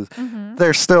places.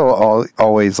 There's still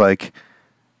always like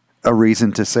a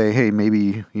reason to say, hey,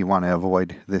 maybe you want to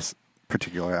avoid this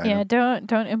particular item. Yeah,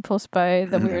 don't impulse buy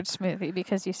the weird smoothie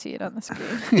because you see it on the screen.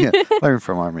 Yeah, learn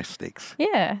from our mistakes.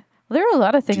 Yeah. There are a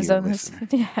lot of things Dear on this. listener.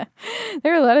 Yeah,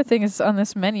 there are a lot of things on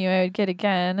this menu I would get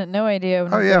again. No idea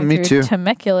when Oh, we're yeah, going me through too.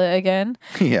 Temecula again.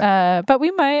 Yeah. But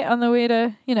we might on the way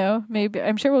to, you know, maybe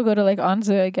I'm sure we'll go to like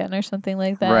Anza again or something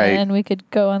like that, Right. and we could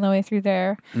go on the way through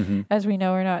there. Mm-hmm. As we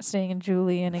know, we're not staying in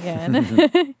Julian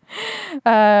again.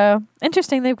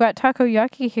 Interesting, they've got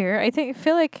takoyaki here. I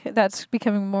feel like that's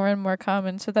becoming more and more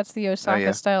common. So that's the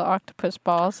Osaka style octopus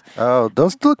balls. Oh,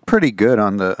 those look pretty good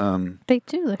on the They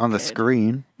do look on the good.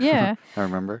 screen. Yeah. I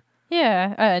remember.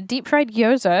 Yeah, deep fried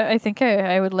gyoza. I think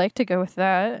I would like to go with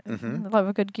that. Mm-hmm. I love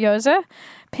a good gyoza.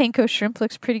 Panko shrimp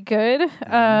looks pretty good.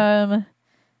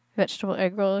 Vegetable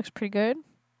egg roll looks pretty good.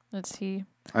 Let's see.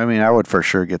 I mean, I would for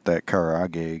sure get that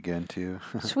karage again too.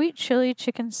 Sweet chili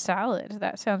chicken salad.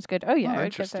 That sounds good. Oh, yeah, Oh, I would get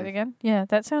interesting. that again. Yeah,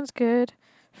 that sounds good.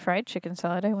 Fried chicken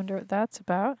salad. I wonder what that's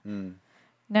about. Mm.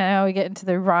 Now we get into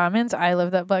the ramens. I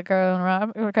love that black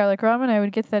garlic ramen. I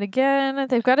would get that again.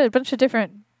 They've got a bunch of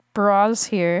different broths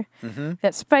here.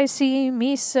 Got spicy,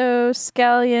 miso,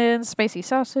 scallion, spicy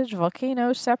sausage,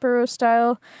 volcano, Sapporo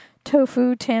style,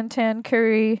 tofu, tan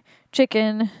curry,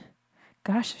 chicken.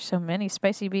 Gosh, there's so many.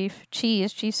 Spicy beef,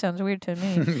 cheese. Cheese sounds weird to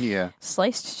me. Yeah.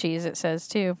 Sliced cheese, it says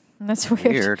too. That's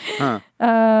weird. Weird.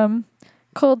 Huh.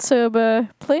 Cold soba,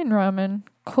 plain ramen,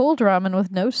 cold ramen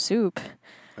with no soup,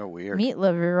 Oh, weird. meat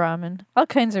lover ramen, all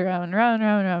kinds of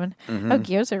ramen. Oh,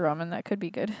 gyoza ramen, that could be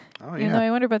good. Oh, Even though yeah.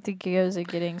 I wonder about the gyoza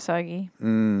getting soggy.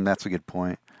 That's a good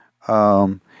point.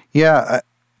 Spicy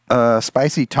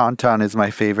tauntaun is my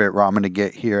favorite ramen to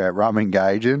get here at Ramen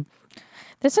Gaijin.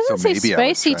 This doesn't So say maybe I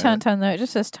would spicy try it. tauntaun though; it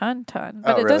just says tauntaun.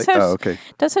 But Oh, it really? does have okay.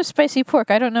 does have spicy pork.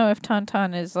 I don't know if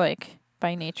tauntaun is like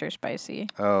by nature spicy.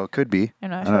 Oh, could be. I'm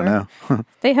not I don't sure. know.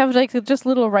 They have like just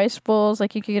little rice bowls.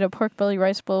 Like you could get a pork belly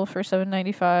rice bowl for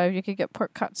 $7.95. You could get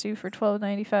pork katsu for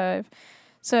 $12.95.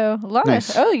 So a lot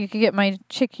Nice. of you could get my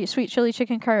sweet chili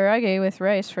chicken karage with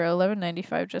rice for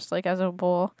 $11.95, just like as a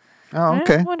bowl. Oh,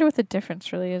 okay. I wonder what the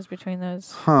difference really is between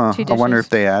those Huh. two I wonder dishes. if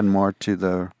they add more to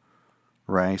the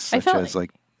rice, I such felt as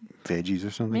like veggies or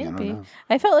something. I Maybe. don't know.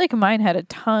 I felt like mine had a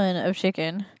ton of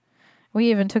chicken. We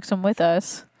even took some with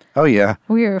us. Oh, yeah.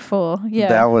 We were full. Yeah.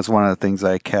 That was one of the things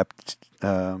I kept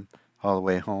all the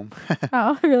way home.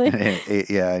 Oh, really?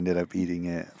 I ended up eating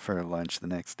it for lunch the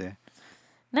next day.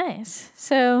 Nice.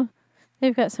 So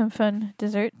they've got some fun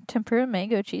dessert: tempura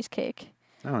mango cheesecake,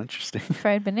 Oh, interesting.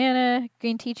 fried banana,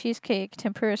 green tea cheesecake,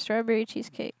 tempura strawberry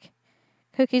cheesecake,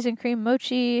 cookies and cream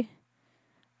mochi.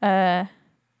 Yeah,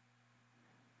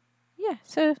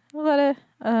 so a lot of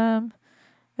oh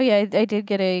yeah, I did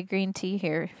get a green tea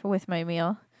here with my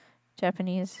meal.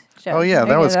 Japanese. Oh, yeah, I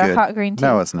that got was a good. hot green tea.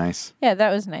 That was nice. Yeah, that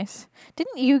was nice.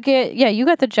 Didn't you get? Yeah, you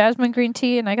got the jasmine green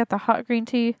tea, and I got the hot green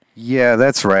tea. Yeah,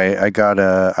 that's right. I got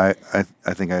I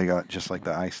think I got just like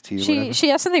the iced tea. Or whatever.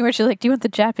 She asked something where she's like, "Do you want the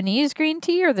Japanese green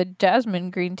tea or the jasmine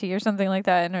green tea or something like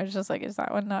that?" And I was just like, "Is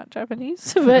that one not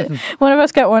Japanese?" But one of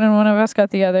us got one and one of us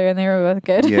got the other, and they were both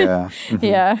good. Yeah. Mhm.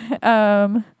 Yeah.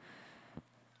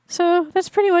 So that's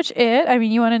pretty much it. I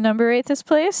mean, you want to number rate this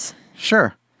place?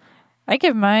 Sure. I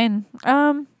give mine.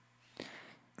 The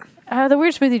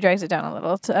weird smoothie drags it down a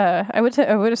little. I would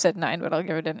have said 9, but I'll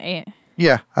give it an 8.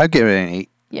 Yeah, I'd give it an 8.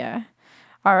 Yeah.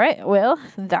 All right. Well,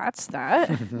 that's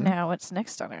that. Now, what's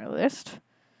next on our list?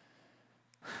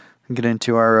 Get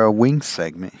into our wing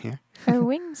segment here. Our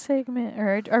wing segment,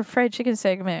 or our fried chicken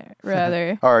segment,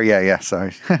 rather. Oh, yeah,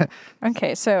 sorry.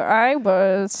 Okay, so I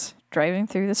was driving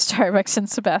through the Starbucks in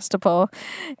Sebastopol,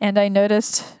 and I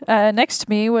noticed next to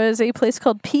me was a place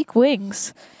called Peak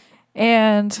Wings,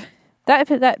 and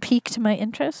that piqued my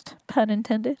interest, pun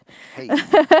intended. Hey.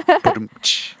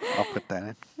 I'll put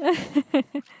that in.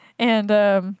 And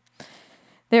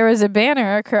there was a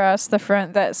banner across the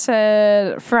front that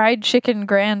said "Fried Chicken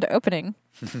Grand Opening."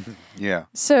 Yeah.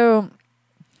 So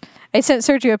I sent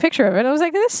Sergio a picture of it. I was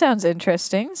like, this sounds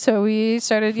interesting. So we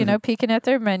started, peeking at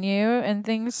their menu, and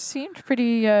things seemed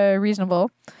pretty reasonable.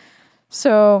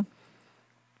 So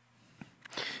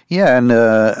Yeah, and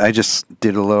I just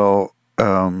did a little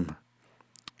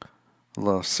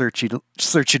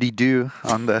searchity do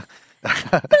on the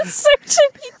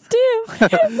searchity do.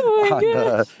 Oh my on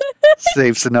gosh. the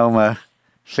Save Sonoma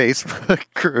Facebook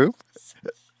group.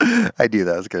 I knew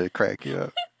that was going to crack you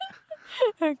up.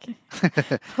 Okay.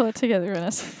 Pull it together,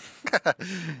 Vanessa.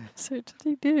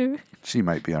 Searchity do. She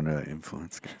might be under that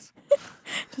influence, guys.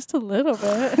 Just a little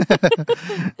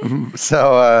bit.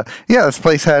 So, this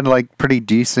place had like pretty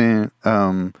decent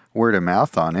word of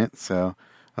mouth on it. So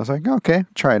I was like, okay,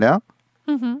 try it out.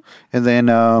 Mm-hmm. And then,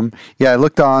 I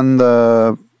looked on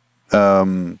the,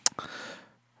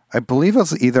 I believe it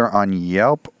was either on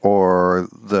Yelp or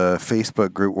the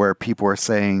Facebook group where people were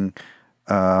saying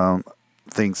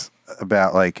things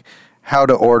about like how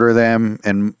to order them.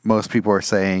 And most people are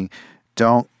saying,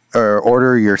 don't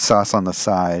order your sauce on the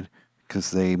side,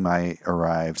 because they might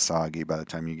arrive soggy by the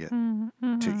time you get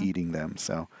to eating them.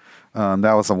 So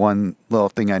that was the one little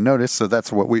thing I noticed. So that's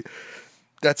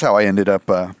how I ended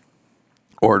up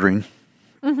ordering.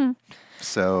 Mm-hmm.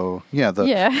 So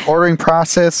the ordering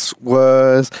process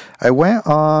was, I went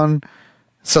on,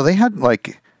 so they had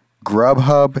like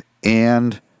Grubhub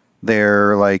and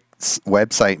their like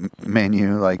website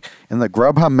menu, like, and the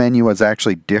Grubhub menu was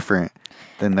actually different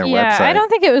than their website. Yeah, I don't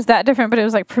think it was that different, but it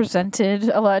was like presented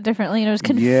a lot differently, and it was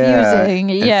confusing.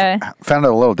 Yeah. Found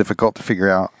it a little difficult to figure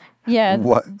out. Yeah.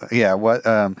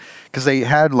 Because they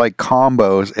had like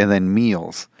combos and then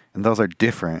meals, and those are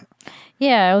different.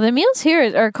 Yeah, well, the meals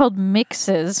here are called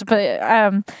mixes, but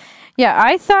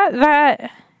I thought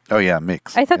that Oh yeah,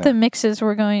 mix. I thought yeah. the mixes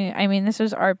were going. I mean, this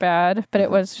was our bad, but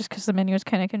it was just because the menu was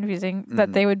kind of confusing.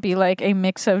 That they would be like a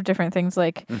mix of different things,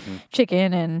 like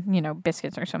chicken and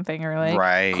biscuits or something, or like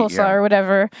Right, coleslaw yeah. or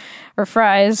whatever, or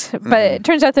fries. But it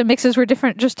turns out the mixes were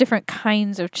just different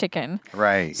kinds of chicken.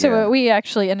 Right. So yeah. what we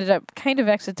actually ended up kind of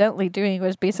accidentally doing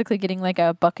was basically getting like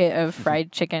a bucket of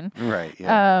fried chicken. Right.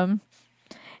 Yeah.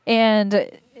 And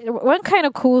one kind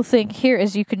of cool thing here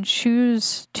is you can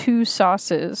choose 2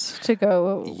 sauces to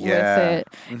go with it.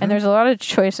 And there's a lot of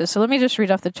choices. So let me just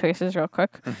read off the choices real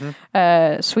quick.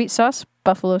 Sweet sauce,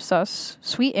 buffalo sauce,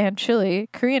 sweet and chili,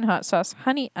 Korean hot sauce,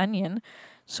 honey onion,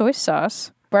 soy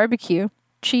sauce, barbecue,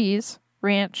 cheese,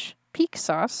 ranch, peak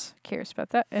sauce, curious about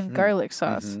that, and garlic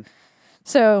sauce.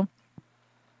 So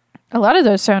a lot of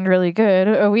those sound really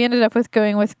good. We ended up with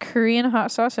going with Korean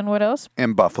hot sauce and what else?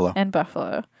 and buffalo. And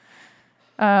buffalo.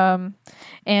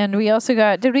 And we also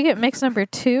did we get mix number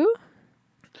 2?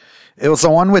 It was the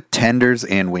one with tenders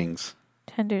and wings.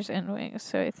 Tenders and wings.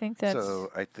 So I think So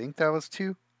I think that was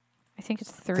 2. I think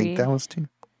it's 3. I think that was 2.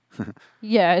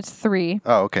 Yeah, it's 3.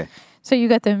 Oh, okay. So you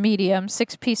got the medium,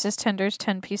 6 pieces tenders,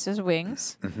 10 pieces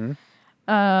wings.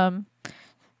 And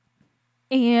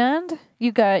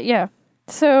you got,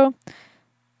 So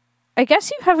I guess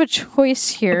you have a choice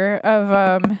here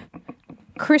of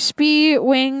crispy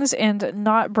wings and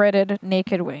not breaded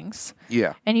naked wings.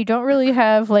 Yeah. And you don't really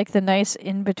have like the nice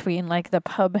in between like the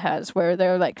pub has, where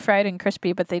they're like fried and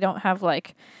crispy, but they don't have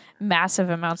like massive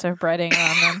amounts of breading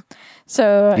on them.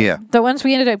 So the ones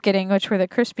we ended up getting, which were the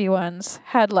crispy ones,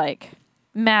 had like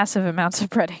massive amounts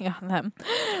of breading on them.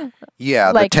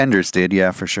 Yeah, Like the tenders did.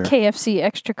 Yeah, for sure. KFC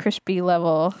extra crispy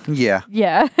level. Yeah.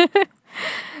 Yeah.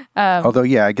 Although,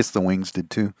 yeah, I guess the wings did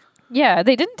too. Yeah,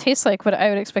 they didn't taste like what I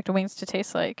would expect wings to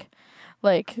taste like.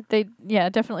 Like they,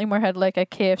 definitely more had like a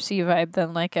KFC vibe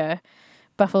than like a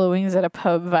buffalo wings at a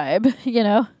pub vibe,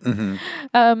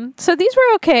 So these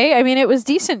were okay. I mean, it was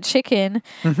decent chicken,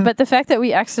 but the fact that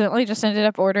we accidentally just ended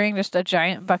up ordering just a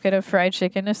giant bucket of fried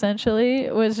chicken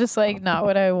essentially was just like not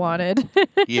what I wanted.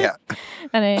 Yeah.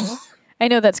 And I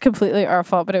know that's completely our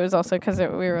fault, but it was also because we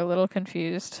were a little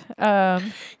confused.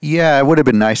 Yeah, it would have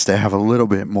been nice to have a little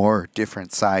bit more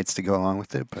different sides to go along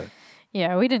with it, but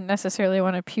Yeah, we didn't necessarily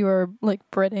want a pure like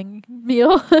breading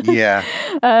meal. yeah.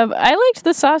 I liked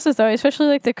the sauces though, especially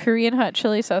like the Korean hot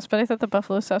chili sauce, but I thought the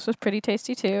buffalo sauce was pretty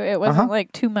tasty too. It wasn't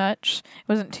like too much. It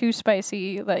wasn't too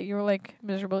spicy that you were like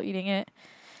miserable eating it.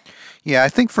 Yeah, I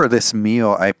think for this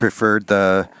meal, I preferred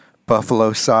the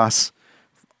buffalo sauce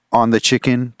on the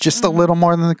chicken just a little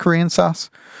more than the Korean sauce.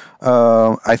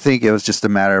 I think it was just a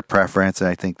matter of preference, and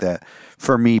I think that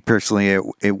for me personally,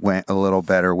 it went a little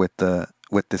better with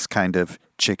this kind of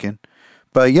chicken.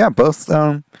 But yeah, both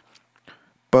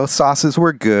sauces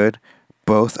were good.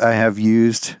 Both I have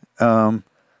used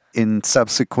in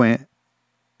subsequent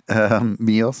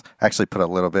meals. I actually put a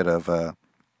little bit of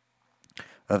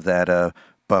that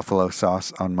buffalo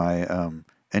sauce on my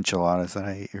enchiladas that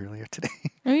I ate earlier today.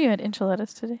 Oh, you had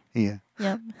enchiladas today. Yeah.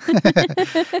 Yum.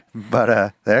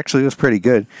 But that actually was pretty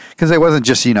good because it wasn't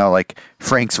just, like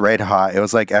Frank's Red Hot. It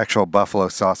was like actual buffalo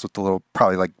sauce with a little,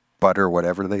 probably like butter or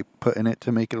whatever they put in it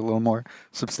to make it a little more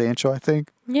substantial, I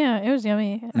think. Yeah, it was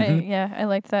yummy. I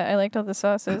liked that. I liked all the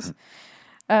sauces.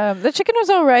 The chicken was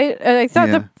all right. I thought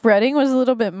the breading was a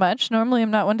little bit much. Normally,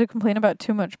 I'm not one to complain about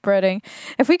too much breading.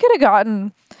 If we could have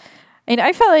gotten,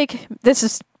 I felt like this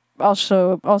is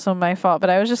also my fault,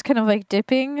 but I was just kind of like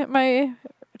dipping my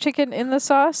chicken in the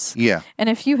sauce. Yeah. And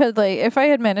if I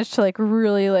had managed to like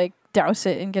really like douse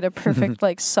it and get a perfect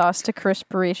like sauce to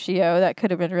crisp ratio, that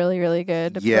could have been really, really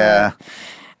good. Yeah.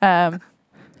 But,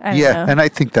 I don't know. And I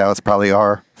think that was probably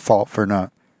our fault for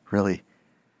not really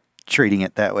treating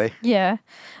it that way. Yeah.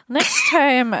 Next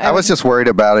time I was just worried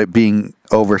about it being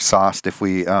over sauced if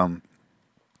we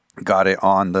got it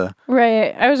on the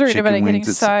right. I was worried about it chicken getting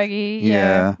wings. soggy.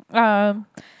 Yeah.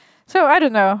 So I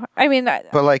don't know. I mean,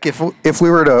 But like if we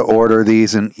were to order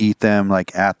these and eat them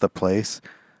like at the place,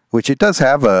 which it does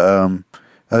have a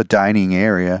dining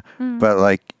area, but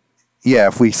like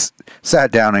if we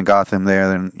sat down and got them there,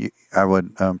 then I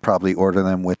would probably order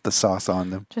them with the sauce on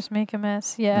them. just make a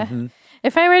mess. Yeah.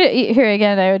 If I were to eat here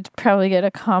again, I would probably get a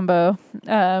combo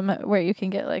where you can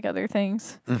get like other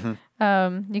things. You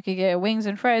could get a wings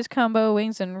and fries combo,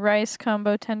 wings and rice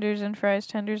combo, tenders and fries,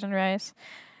 tenders and rice.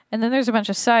 And then there's a bunch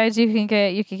of sides you can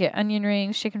get. You could get onion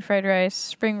rings, chicken fried rice,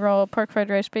 spring roll, pork fried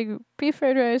rice, beef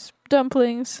fried rice,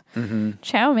 dumplings,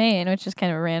 chow mein, which is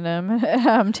kind of random,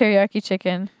 teriyaki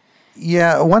chicken.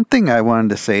 Yeah, one thing I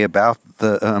wanted to say about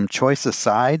the choice of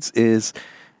sides is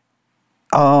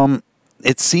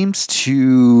it seems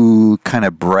too kind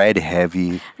of bread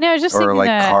heavy. No, I was just or thinking like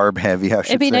that carb heavy. I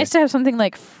should it'd be say. nice to have something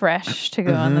like fresh to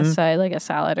go on the side, like a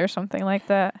salad or something like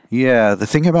that. Yeah, the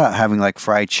thing about having like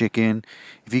fried chicken,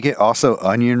 if you get also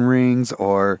onion rings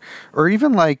or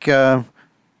even like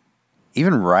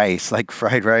even rice, like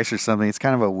fried rice or something, it's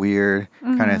kind of a weird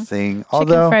kind of thing. Chicken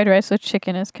fried rice with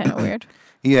chicken is kind of weird.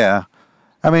 Yeah,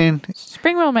 I mean,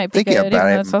 Spring roll might be thinking good, even about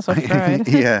though it, it's also fried.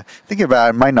 yeah, thinking about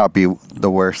it might not be the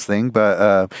worst thing,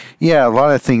 but yeah, a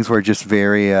lot of things were just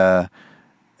very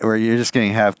where you're just going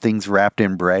to have things wrapped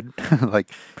in bread, like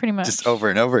Pretty much. just over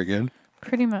and over again.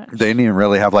 Pretty much. They didn't even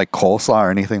really have like coleslaw or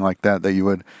anything like that you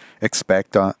would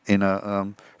expect in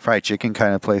a fried chicken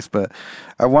kind of place. But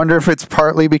I wonder if it's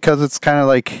partly because it's kind of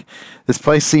like this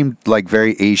place seemed like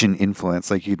very Asian influence.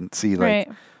 Like you can see like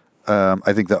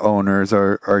I think the owners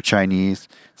are Chinese,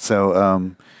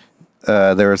 so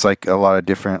there was like a lot of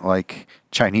different like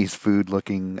Chinese food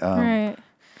looking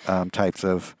types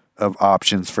of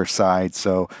options for sides.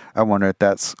 So I wonder if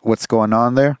that's what's going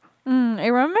on there. It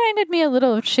reminded me a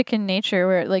little of Chicken Nature,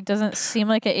 where it like doesn't seem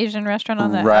like an Asian restaurant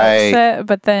on the Right. outset,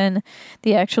 but then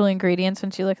the actual ingredients,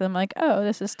 once you look at them, like, oh,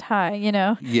 this is Thai, you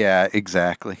know. Yeah,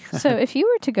 exactly. So if you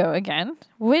were to go again,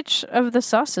 which of the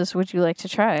sauces would you like to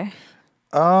try?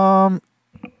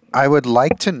 I would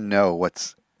like to know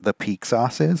what's the peak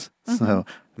sauce is. So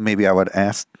maybe I would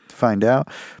ask to find out.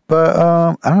 But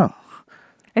I don't know.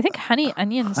 I think honey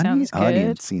onion Honey sounds good.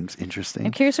 onion seems interesting.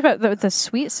 I'm curious about the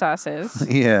sweet sauces.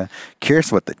 Yeah. Curious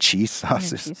what the cheese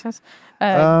sauce Yeah, is. cheese sauce.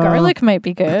 Garlic might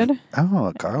be good. Oh,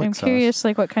 a garlic I'm sauce. curious,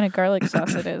 like, what kind of garlic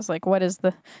sauce it is. Like, what is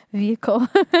the vehicle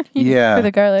Yeah. for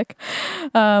the garlic?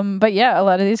 But yeah, a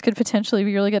lot of these could potentially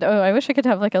be really good. Oh, I wish I could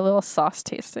have like a little sauce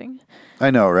tasting. I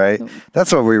know, right?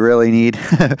 That's what we really need.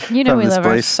 You know, from we this love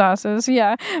our place. sauces.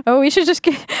 Yeah. Oh, we should just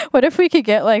get. What if we could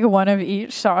get like one of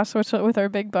each sauce with our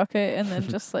big bucket and then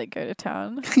just like go to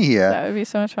town? Yeah. That would be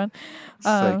so much fun. It's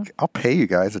like, I'll pay you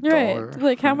guys $1. Right.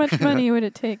 Like, how much money would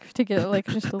it take to get like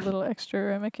just a little extra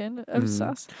ramekin of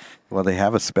sauce? Well, they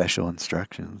have a special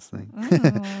instructions thing.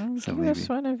 So Give us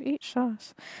maybe. one of each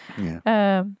sauce.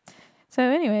 Yeah. So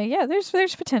anyway, yeah,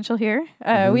 there's potential here.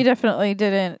 We definitely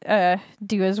didn't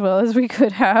do as well as we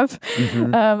could have.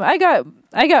 I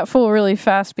got full really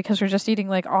fast because we're just eating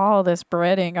like all this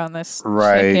breading on this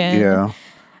Right. chicken. Yeah.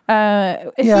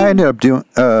 If Yeah, I you- ended up doing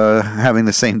having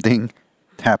the same thing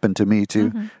happen to me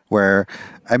too, where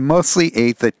I mostly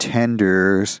ate the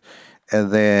tenders,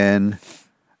 and then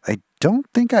I don't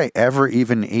think I ever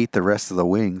even ate the rest of the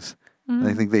wings.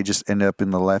 I think they just end up in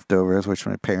the leftovers, which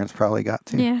my parents probably got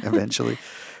to Yeah. eventually.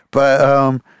 But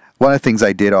one of the things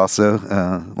I did also,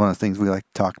 one of the things we like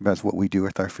to talk about is what we do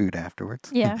with our food afterwards.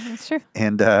 Yeah, that's true.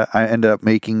 And I ended up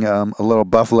making a little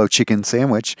buffalo chicken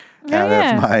sandwich out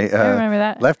yeah. of my I remember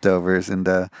that. leftovers, and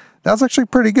that was actually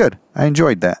pretty good. I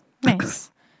enjoyed that. Nice.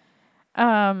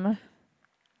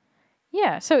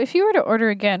 Yeah. So if you were to order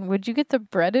again, would you get the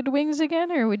breaded wings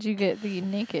again, or would you get the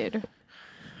naked?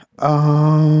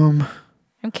 I'm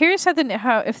curious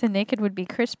how if the naked would be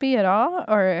crispy at all,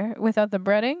 or without the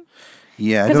breading.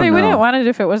 Yeah, I Because don't I know. wouldn't want it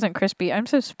if it wasn't crispy. I'm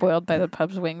so spoiled by the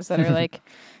pub's wings that are like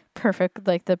perfect,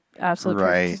 like the absolute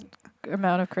perfect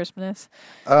amount of crispness.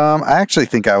 I actually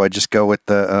think I would just go with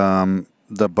the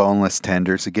boneless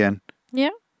tenders again. Yeah,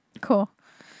 cool.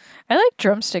 I like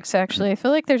drumsticks actually. I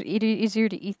feel like they're easier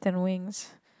to eat than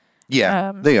wings.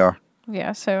 Yeah, they are.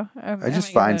 Yeah, so I might just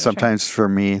give that find a try. sometimes for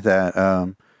me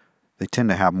that they tend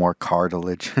to have more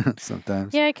cartilage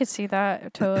sometimes. Yeah, I could see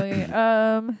that totally.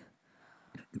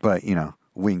 But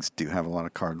wings do have a lot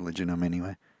of cartilage in them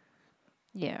anyway.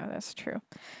 Yeah, that's true.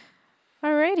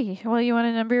 Alrighty. Well, you want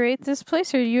to number rate this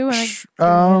place, or you want to give it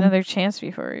another chance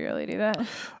before we really do that?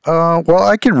 Well,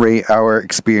 I can rate our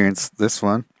experience this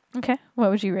one. Okay.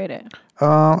 What would you rate it?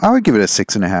 I would give it a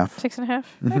 6.5.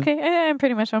 6.5. Okay, I'm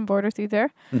pretty much on board with you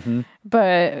there.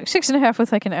 But 6.5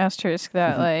 with like an asterisk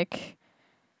that like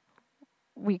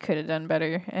we could have done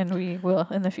better, and we will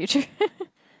in the future.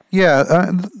 Yeah,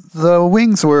 the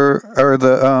wings or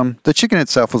the chicken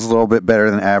itself was a little bit better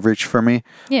than average for me.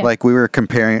 Yeah. Like we were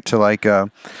comparing it to like,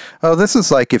 this is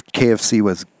like if KFC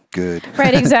was good.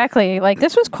 Right, exactly. Like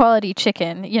this was quality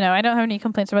chicken. I don't have any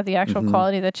complaints about the actual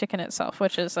quality of the chicken itself,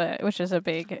 which is a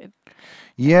big.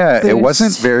 Yeah, it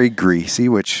wasn't boost. very greasy,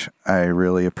 which I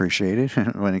really appreciated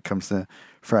when it comes to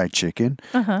fried chicken.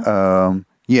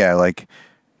 Yeah, like,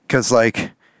 cause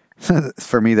like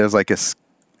for me, there's like if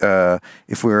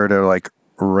we were to like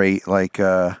rate like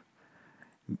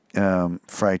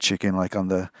fried chicken like on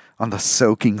the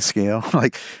soaking scale,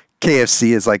 like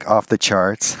KFC is like off the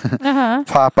charts.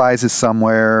 Popeyes is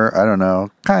somewhere, I don't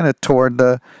know, kind of toward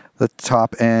the the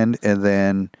top end, and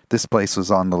then this place was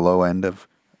on the low end of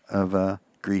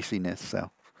greasiness.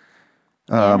 So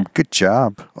good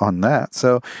job on that.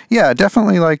 So yeah,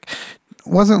 definitely like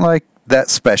wasn't like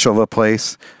that special of a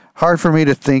place. Hard for me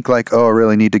to think like, oh, I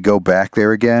really need to go back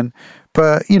there again.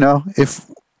 But you know, if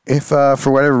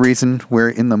for whatever reason we're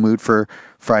in the mood for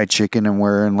fried chicken and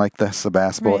we're in like the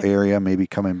Sebastopol area, maybe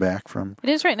coming back from. It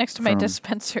is right next to my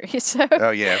dispensary, so.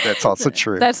 Oh yeah, that's also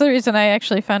true. That's the reason I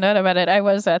actually found out about it. I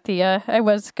was at the I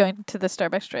was going to the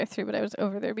Starbucks drive-thru, but I was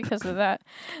over there because of that.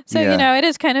 So you know, it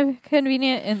is kind of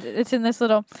convenient, and it's in this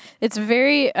little. It's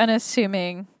very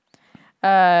unassuming.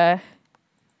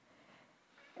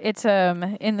 It's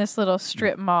in this little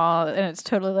strip mall, and it's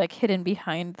totally like hidden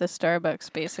behind the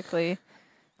Starbucks, basically.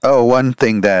 Oh, one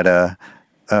thing that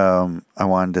I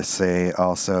wanted to say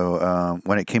also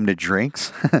when it came to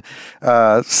drinks.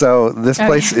 So this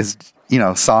place is, you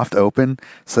know, soft open,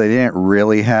 so they didn't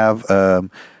really have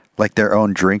like their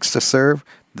own drinks to serve.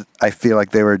 I feel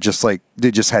like they were just like they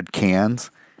just had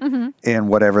cans, and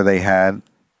whatever they had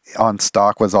on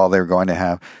stock was all they were going to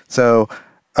have. So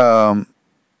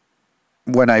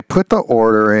when I put the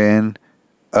order in,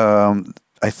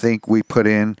 I think we put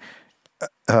in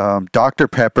Dr.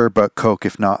 Pepper, but Coke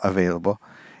if not available.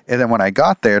 And then when I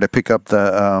got there to pick up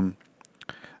the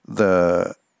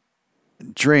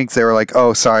drinks, they were like,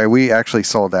 "Oh, sorry, we actually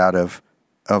sold out of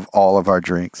all of our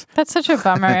drinks." That's such a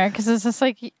bummer because it's just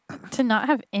like to not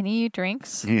have any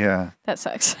drinks. Yeah, that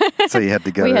sucks. So you had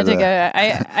to go. We had to go.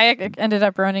 I ended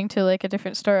up running to like a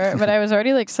different store, but I was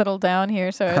already like settled down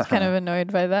here, so I was kind of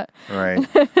annoyed by that. Right.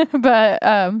 But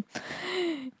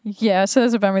yeah, so it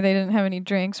was a bummer they didn't have any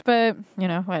drinks, but you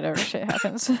know, whatever, shit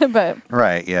happens. But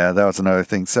right, yeah, that was another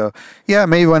thing. So yeah,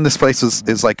 maybe when this place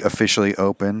is like officially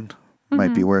open,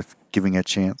 might be worth giving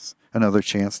another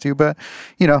chance to. But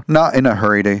you know, not in a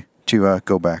hurry to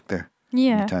go back there.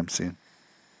 Yeah, anytime soon.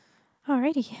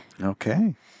 Alrighty.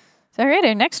 Okay. All right,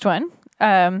 our next one.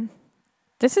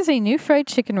 This is a new fried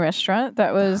chicken restaurant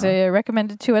that was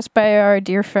recommended to us by our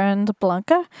dear friend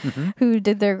Blanca, who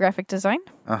did their graphic design.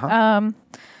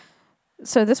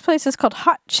 So this place is called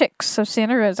Hot Chicks of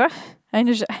Santa Rosa.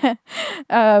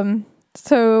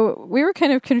 So we were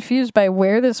kind of confused by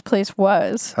where this place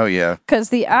was. Oh, yeah. Because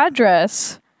the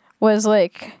address was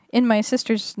like in my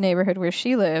sister's neighborhood where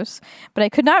she lives, but I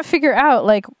could not figure out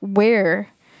like where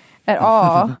at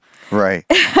all. Right.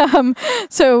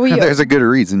 So there's a good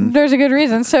reason. There's a good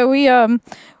reason. So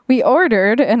we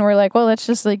ordered and we're like, well, let's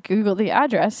just like Google the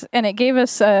address, and it gave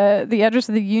us the address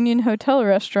of the Union Hotel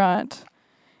restaurant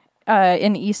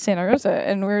in East Santa Rosa,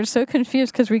 and we're so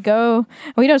confused because we don't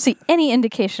see any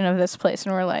indication of this place,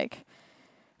 and we're like,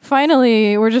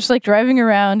 finally, we're just like driving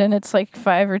around, and it's like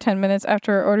 5 or 10 minutes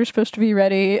after our order's supposed to be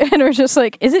ready, and we're just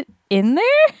like, is it in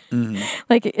there?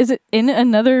 Like, is it in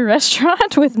another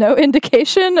restaurant with no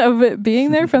indication of it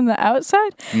being there from the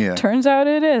outside? Yeah. Turns out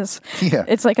it is. Yeah.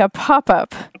 It's like a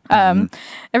pop-up.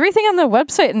 Everything on the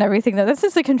website and everything, though, this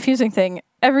is the confusing thing.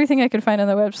 Everything I could find on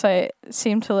the website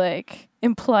seemed to like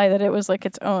imply that it was like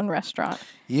its own restaurant.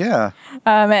 Yeah.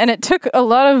 And it took a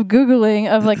lot of Googling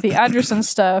of like the address and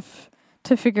stuff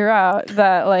to figure out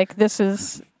that like this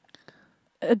is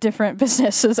a different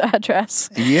business's address.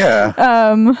 Yeah.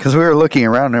 Because we were looking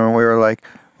around and we were like,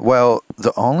 well,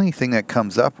 the only thing that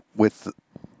comes up with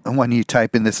when you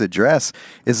type in this address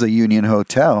is the Union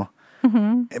Hotel.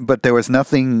 But there was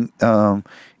nothing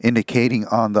indicating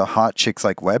on the Hot Chicks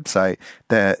like website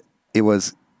that it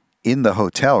was in the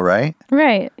hotel, right?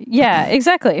 Right. Yeah,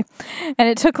 exactly. And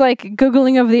it took like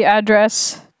Googling of the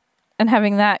address and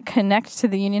having that connect to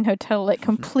the Union Hotel like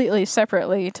completely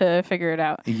separately to figure it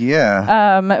out.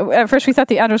 Yeah. At first we thought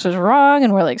the address was wrong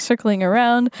and we're like circling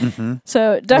around.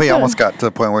 So definitely, we almost got to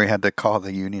the point where we had to call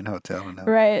the Union Hotel.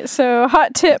 Right. So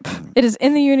hot tip, it is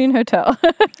in the Union Hotel.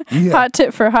 Yeah. Hot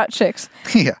tip for Hot Chicks.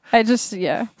 Yeah. I was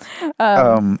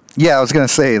going to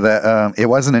say that it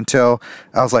wasn't until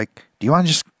I was like, do you want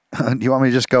me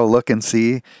to just go look and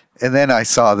see? And then I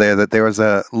saw there that there was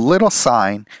a little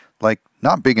sign, like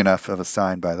not big enough of a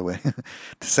sign, by the way,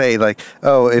 to say like,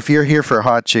 oh, if you're here for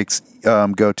Hot Chicks,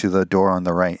 go to the door on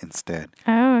the right instead.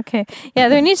 Oh, okay. Yeah,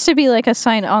 there needs to be like a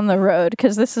sign on the road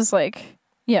because this is like,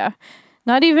 yeah,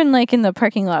 not even like in the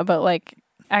parking lot, but like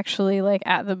actually like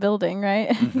at the building,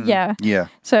 right? Yeah. Yeah.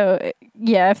 So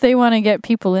yeah, if they want to get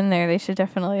people in there, they should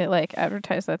definitely like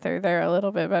advertise that they're there a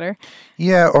little bit better.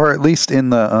 Yeah, or at least in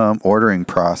the ordering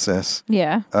process.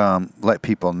 Yeah. Let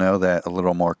people know that a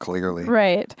little more clearly.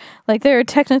 Right. Like they're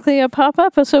technically a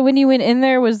pop-up. So when you went in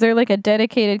there, was there like a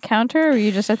dedicated counter or were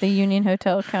you just at the Union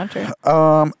Hotel counter?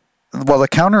 Well, the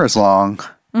counter is long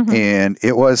and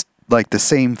it was like the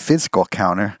same physical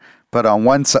counter, but on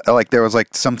one side, like there was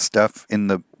like some stuff in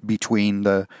the between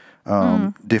the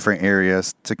different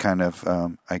areas to kind of,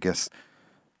 I guess,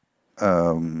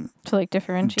 to like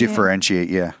differentiate. differentiate.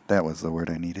 Yeah, that was the word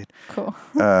I needed. Cool.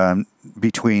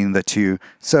 Between the two.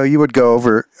 So you would go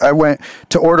over. I went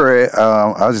to order it.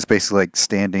 I was just basically like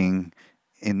standing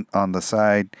on the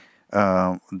side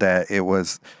that it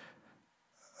was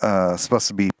supposed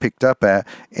to be picked up at,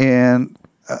 and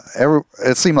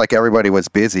it seemed like everybody was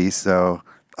busy. So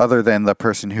other than the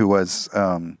person who was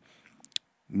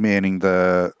manning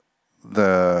the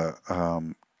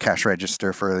cash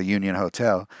register for the Union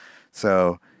Hotel,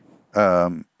 so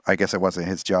I guess it wasn't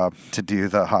his job to do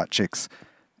the Hot Chicks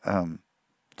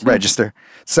register.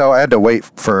 So I had to wait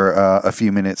for a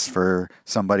few minutes for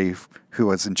somebody who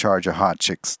was in charge of Hot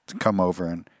Chicks to come over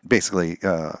and basically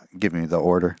give me the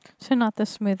order. So not the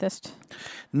smoothest.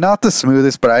 Not the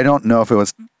smoothest, but I don't know if it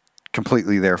was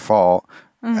completely their fault.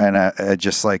 And I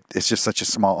just like, it's just such a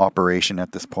small operation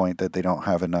at this point that they don't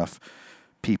have enough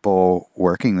people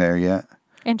working there yet.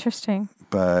 Interesting.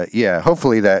 But yeah,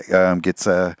 hopefully that gets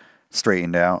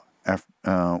straightened out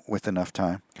with enough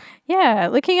time. Yeah,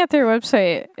 looking at their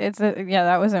website,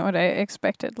 that wasn't what I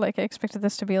expected. Like I expected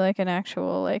this to be like an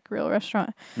actual like real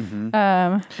restaurant.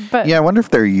 But yeah, I wonder if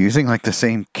they're using like the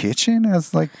same kitchen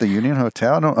as like the Union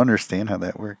Hotel. I don't understand how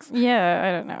that works. Yeah,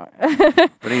 I don't know.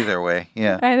 But either way,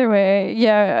 yeah. Either way,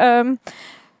 yeah.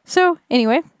 So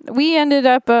anyway, we ended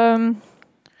up.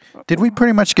 Did we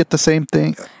pretty much get the same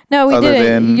thing? No, we other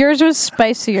didn't. than- Yours was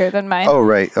spicier than mine. Oh,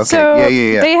 right. Okay. So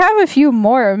yeah. they have a few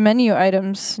more menu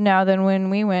items now than when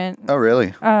we went. Oh,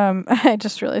 really? I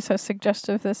just realized how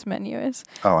suggestive this menu is.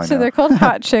 Oh, I know. So they're called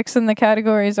Hot Chicks, and the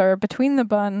categories are Between the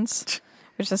Buns,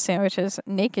 which is sandwiches,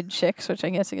 Naked Chicks, which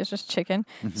I'm guessing is just chicken,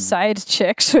 Side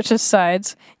Chicks, which is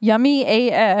sides, Yummy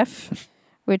AF,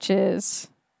 which is,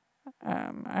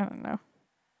 I don't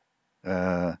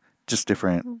know. Just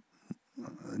different.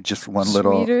 Just one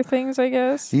Sweeter little things, I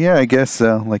guess. Yeah, I guess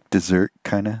so. Like dessert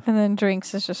kind of. And then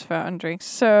drinks is just fountain drinks.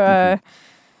 So,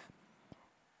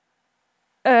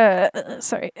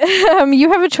 sorry.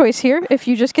 You have a choice here. If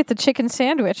you just get the chicken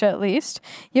sandwich, at least,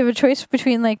 you have a choice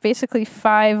between like basically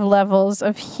 5 levels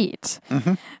of heat.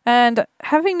 And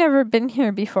having never been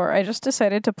here before, I just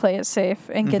decided to play it safe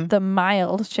and get the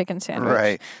mild chicken sandwich.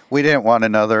 Right. We didn't want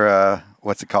another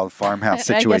what's it called, farmhouse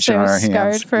situation on I our guess I was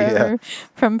hands. scarred forever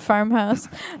from farmhouse.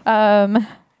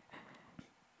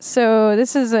 So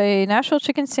this is a Nashville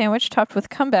chicken sandwich topped with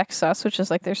comeback sauce, which is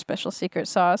like their special secret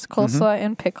sauce, coleslaw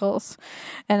and pickles.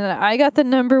 And I got the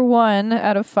number 1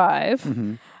 out of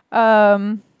 5,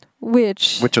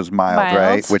 which was mild,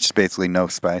 right? Which is basically no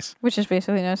spice. Which is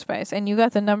basically no spice. And you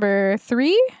got the number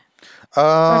 3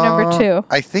 or number 2?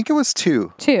 I think it was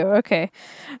 2. 2, okay.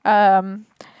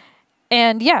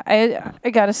 And yeah, I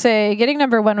gotta say, getting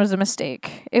number 1 was a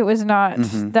mistake. It was not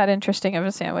that interesting of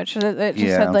a sandwich. It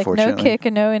just had like no kick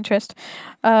and no interest.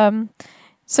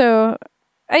 So,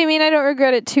 I mean, I don't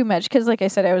regret it too much because, like I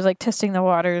said, I was like testing the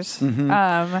waters.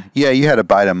 Yeah, you had a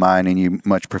bite of mine and you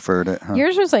much preferred it. Huh?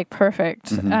 Yours was like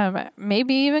perfect.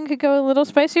 Maybe even could go a little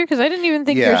spicier because I didn't even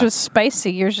think yours was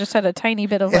spicy. Yours just had a tiny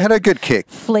bit of it had a good kick.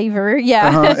 Flavor.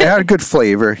 Yeah. It had a good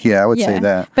flavor. Yeah, I would say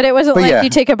that. But it wasn't you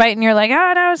take a bite and you're like,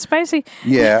 oh, no, it's spicy.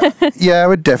 Yeah. Yeah, I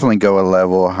would definitely go a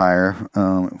level higher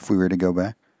if we were to go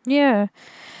back. Yeah.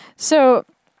 So...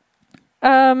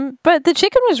 but the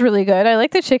chicken was really good. I like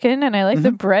the chicken and I like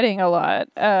the breading a lot.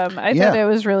 I thought it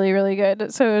was really, really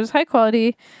good. So it was high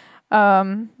quality.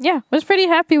 Was pretty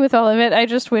happy with all of it. I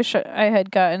just wish I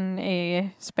had gotten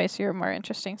a spicier, more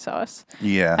interesting sauce.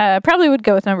 Yeah. Probably would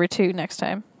go with number 2 next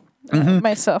time.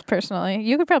 Myself personally.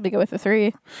 You could probably go with a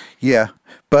 3. Yeah.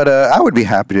 But I would be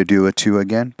happy to do a 2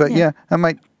 again. But yeah, I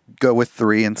might go with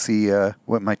 3 and see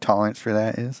what my tolerance for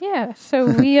that is. Yeah. So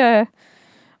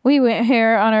we went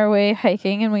here on our way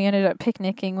hiking, and we ended up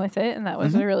picnicking with it, and that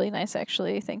was a really nice,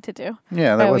 actually, thing to do.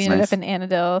 Yeah, that was nice. We ended nice. up in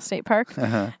Annandale State Park,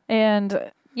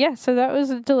 and yeah, so that was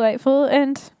delightful.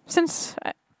 And since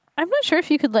I'm not sure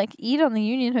if you could like eat on the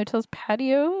Union Hotel's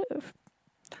patio,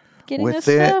 getting with this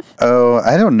it? stuff. Oh,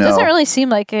 I don't know. Doesn't really seem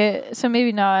like it, so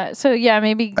maybe not. So yeah,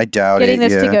 maybe I doubt getting it.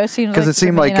 this to go seems because like it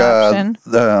seemed the main like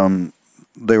option.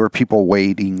 There were people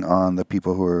waiting on the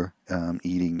people who were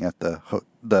eating at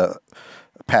the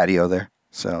patio there.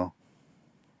 So,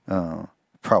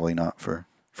 probably not for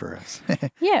us.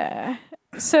 Yeah.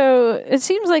 So it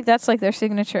seems like that's like their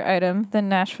signature item, the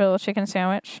Nashville chicken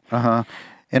sandwich.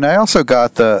 And I also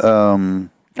got the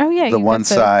you one got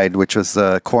the side, which was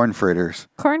the corn fritters.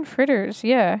 corn fritters.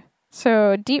 Yeah.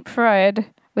 So deep fried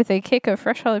with a kick of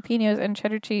fresh jalapenos and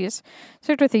cheddar cheese,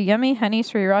 served with a yummy honey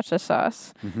sriracha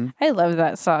sauce. I love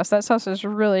that sauce. That sauce is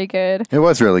really good. It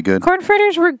was really good. Corn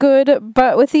fritters were good,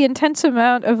 but with the intense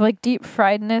amount of like deep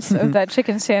friedness of that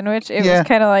chicken sandwich, it was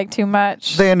kind of like too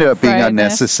much. They ended up being friedness.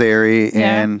 unnecessary,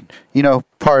 Yeah. and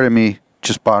part of me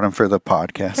just bought them for the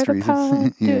podcast For the reasons.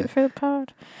 pod. Do yeah, it for the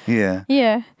pod. yeah.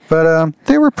 Yeah. But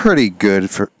they were pretty good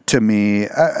to me.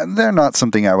 They're not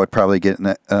something I would probably get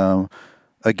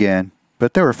again,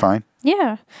 but they were fine.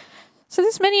 Yeah. So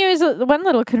this menu is one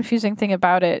little confusing thing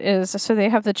about it is so they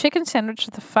have the chicken sandwich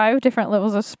with the 5 different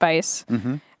levels of spice,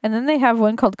 and then they have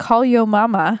one called Call Yo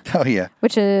Mama, Oh yeah,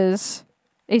 which is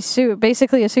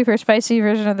basically a super spicy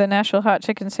version of the Nashville hot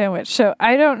chicken sandwich. So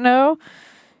I don't know.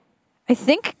 I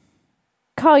think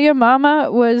Call Yo Mama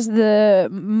was the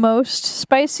most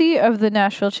spicy of the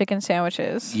Nashville chicken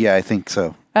sandwiches. yeah, I think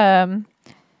so.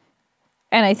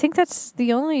 And I think that's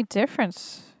the only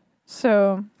difference.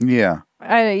 So Yeah,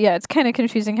 it's kind of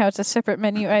confusing how it's a separate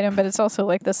menu item, but it's also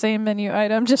like the same menu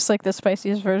item, just like the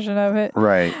spiciest version of it.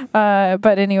 right.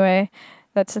 But anyway,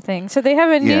 that's the thing. So they have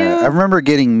a new Yeah, I remember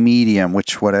getting medium,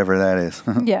 which whatever that is.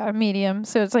 medium.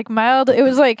 So it's like mild. It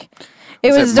was like it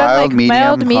Is was it done mild, like medium,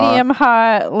 mild, hot? medium,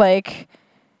 hot, like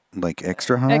Like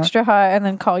extra hot. extra hot, and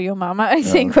then Call You Mama. I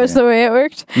think was okay. the way it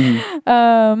worked.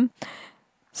 Mhm.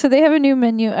 So they have a new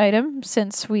menu item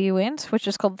since we went, which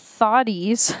is called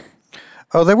Thoughties.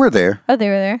 Oh, they were there. Oh, they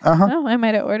were there. Uh-huh. Oh, I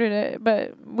might have ordered it,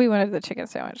 but we wanted the chicken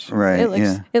sandwich. Right,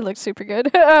 It looks super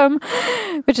good.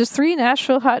 Which is 3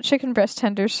 Nashville hot chicken breast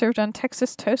tenders served on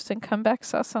Texas toast and comeback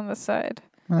sauce on the side.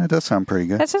 That does sound pretty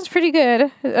good. That sounds pretty good.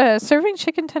 Serving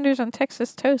chicken tenders on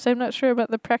Texas toast. I'm not sure about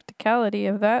the practicality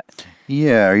of that.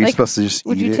 Yeah, are you Like, supposed to just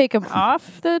Would eat you it? take them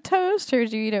off the toast, or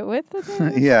do you eat it with the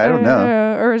toast? Yeah, I don't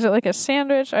know. Or is it like a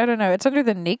sandwich? I don't know. It's under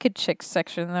the naked chicks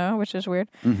section though, which is weird.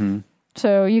 Mm-hmm.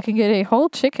 So you can get a whole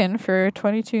chicken for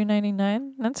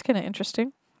 $22.99. That's kind of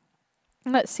interesting.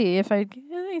 Let's see if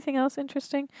anything else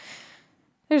interesting.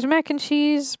 There's mac and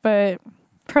cheese, but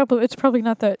it's probably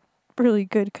not that really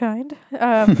good kind.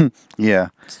 Yeah.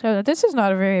 So this is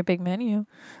not a very big menu.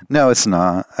 No, it's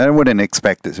not. I wouldn't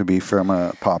expect it to be from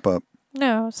a pop-up.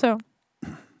 No, so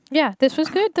yeah, this was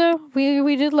good though.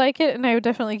 We did like it, and I would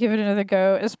definitely give it another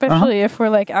go, especially if we're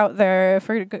like out there, if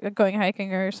we're going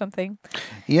hiking or something.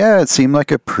 Yeah, it seemed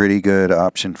like a pretty good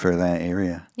option for that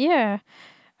area. Yeah.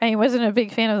 I wasn't a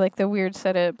big fan of like the weird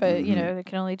setup, but you know, they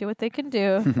can only do what they can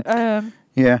do.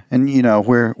 Yeah, and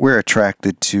we're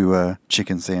attracted to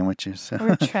chicken sandwiches. So.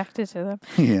 We're attracted to them.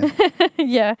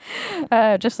 Yeah,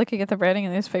 Yeah. Just looking at the branding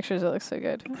in these pictures, it looks so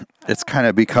good. it's kind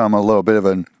of become a little bit of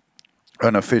an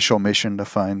unofficial mission to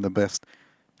find the best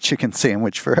chicken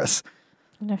sandwich for us.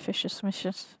 Unofficial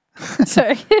mission.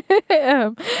 Sorry.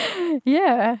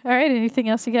 Yeah. All right. Anything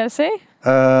else you got to say?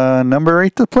 Number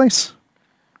 8, the place.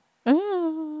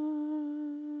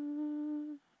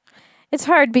 It's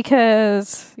hard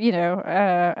because,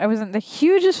 I wasn't the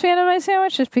hugest fan of my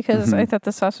sandwich just because I thought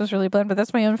the sauce was really bland, but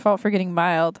that's my own fault for getting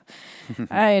mild.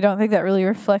 I don't think that really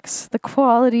reflects the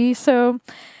quality. So,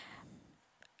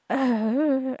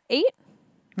 8?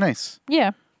 Nice.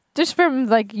 Yeah. Just from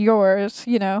like yours,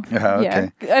 Yeah, Yeah.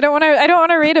 okay. I don't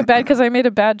want to rate it bad because I made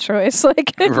a bad choice.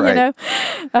 Like, Right.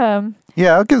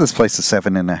 Yeah, I'll give this place a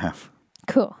 7.5.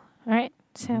 Cool. All right.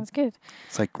 Sounds good.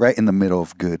 It's like right in the middle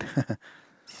of good.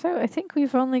 So I think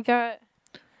we've only got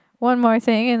one more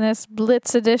thing in this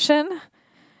Blitz edition,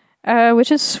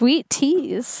 which is Sweet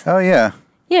Teas. Oh yeah.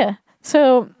 Yeah.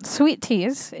 So Sweet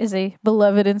Teas is a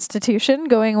beloved institution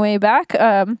going way back.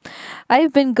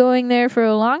 I've been going there for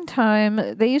a long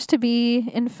time. They used to be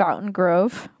in Fountain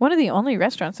Grove, one of the only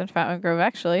restaurants in Fountain Grove,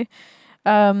 actually,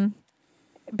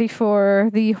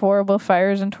 before the horrible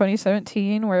fires in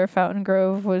 2017 where Fountain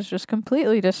Grove was just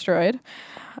completely destroyed.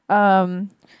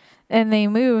 And they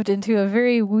moved into a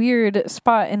very weird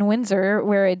spot in Windsor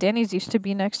where a Denny's used to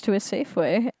be next to a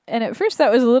Safeway. And at first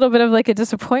that was a little bit of like a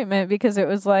disappointment because it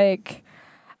was like,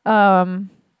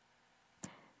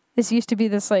 this used to be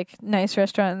this like nice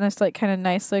restaurant in this like kind of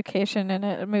nice location, and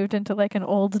it moved into like an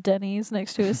old Denny's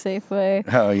next to a Safeway.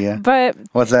 Oh yeah. But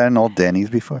Was that an old Denny's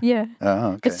before? yeah,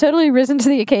 Oh, okay. it's totally risen to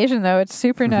the occasion though. It's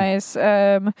super nice.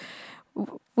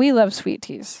 We love Sweet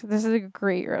Teas. This is a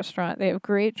great restaurant. They have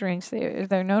great drinks.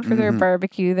 They're known for their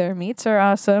barbecue. Their meats are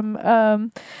awesome.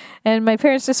 And my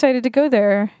parents decided to go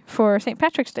there for St.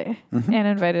 Patrick's Day and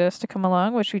invited us to come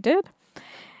along, which we did.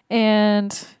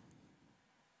 And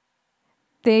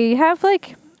they have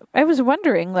like, I was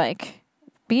wondering like,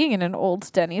 being in an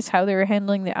old Denny's, how they were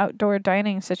handling the outdoor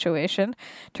dining situation.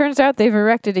 Turns out they've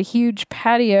erected a huge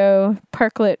patio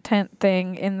parklet tent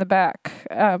thing in the back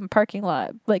parking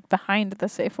lot, like behind the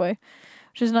Safeway,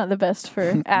 which is not the best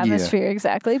for atmosphere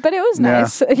exactly, but it was No.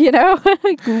 nice, you know?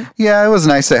 Yeah, it was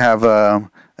nice to have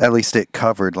at least it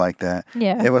covered like that.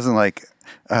 Yeah. It wasn't like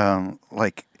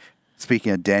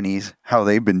speaking of Denny's, how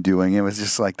they've been doing. It was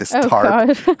just like this Oh,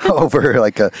 tarp God. over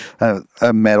like a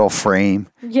metal frame.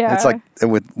 Yeah. It's like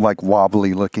with like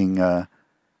wobbly looking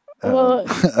Well,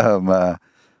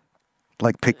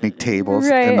 like picnic tables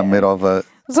in Right. the middle of a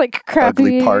it's like crappy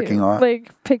ugly parking lot. like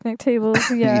picnic tables.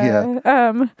 Yeah.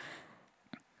 Yeah.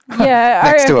 Yeah.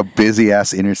 next to a busy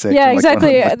ass intersection. Yeah, like one of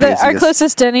exactly. the Our busiest.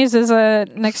 closest Denny's is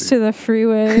next to the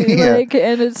freeway, Yeah.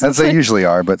 and it's As just they like, usually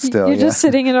are, but still, you're yeah. just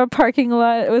sitting in a parking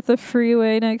lot with a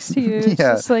freeway next to you. It's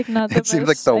Yeah. just like not the It seems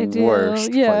like most the ideal.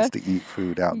 worst Yeah. place to eat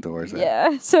food outdoors.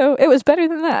 Yeah, so it was better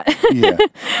than that. Yeah.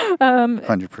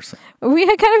 100%. We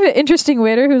had kind of an interesting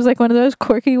waiter who was like one of those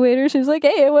quirky waiters who's like,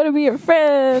 "Hey, I want to be your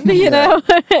friend," you Yeah. know.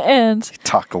 And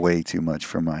Talk way too much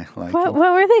for my liking. what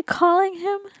were they calling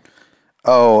him?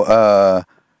 Oh,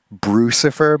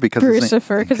 Brucifer because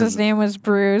Brucifer, because his name was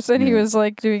Bruce, and he was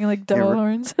like doing like double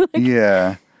horns.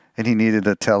 Yeah, and he needed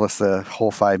to tell us the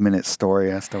whole 5-minute story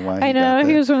as to why. I know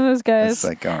he was one of those guys. It's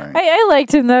like, all right. I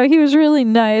liked him though. He was really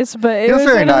nice, but He was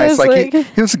very one of nice. those, Like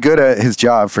he was good at his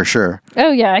job for sure.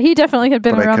 oh yeah, he definitely had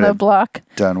been But I around the could've block.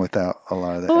 Done without a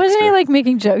lot of that. Well, wasn't he extra. like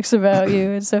making jokes about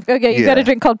you and stuff? Okay, you Yeah. got a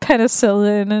drink called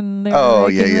penicillin, and they were Oh,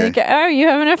 making, yeah. like, oh, you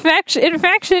have an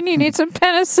infection. You need some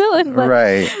penicillin. Like,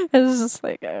 Right. It was just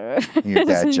like Your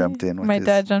dad jumped in with my his-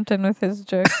 dad jumped in with his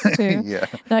jokes too. Yeah.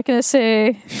 Not gonna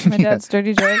say my dad's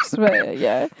dirty jokes, but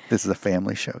yeah, This is a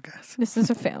family show, guys. this is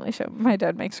a family show. My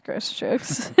dad makes gross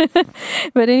jokes.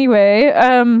 But anyway,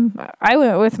 I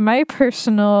went with my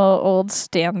personal old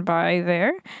standby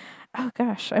there. Oh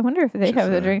gosh, I wonder if they Which have is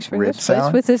the a drinks for rib this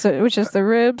place, salad? which is the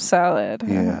rib salad.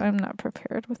 Yeah. I'm not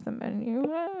prepared with the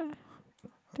menu.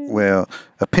 Well,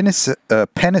 a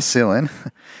penicillin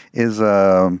is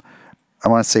I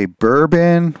want to say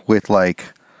bourbon with like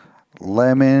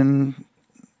lemon.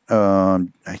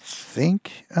 I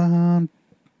think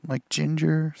like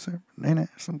ginger in it,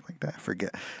 something like that. I forget.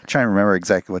 I'm trying to remember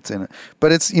exactly what's in it,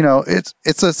 but it's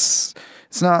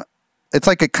it's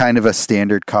like a kind of a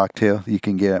standard cocktail you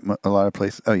can get at a lot of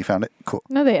places. Oh, you found it? Cool.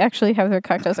 No, they actually have their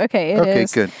cocktails. Okay, it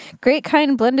is Okay, good. Great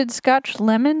Kind blended Scotch,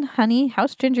 lemon, honey,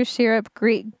 house ginger syrup,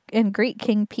 Great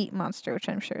King Peat Monster, which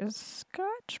I'm sure is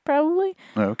Scotch, probably.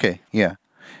 Okay, yeah.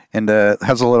 And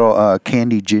has a little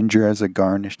candy ginger as a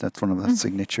garnish. That's one of the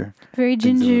signature Very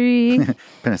things of gingery.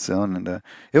 penicillin, and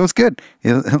it was good.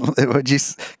 What'd you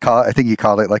call it? I think you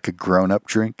called it like a grown-up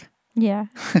drink. Yeah,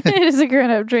 it is a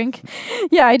grown-up drink.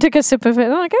 Yeah, I took a sip of it.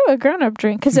 I'm like, oh, a grown-up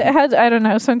drink, because it had, I don't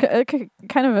know, some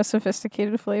kind of a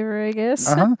sophisticated flavor, I guess.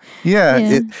 Uh-huh. Yeah,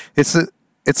 Yeah.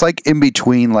 It's like in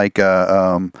between, like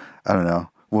I don't know,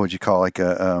 what would you call like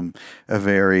a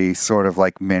very sort of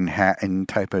like Manhattan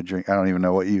type of drink. I don't even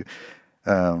know what you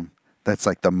that's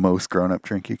like the most grown-up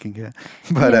drink you can get,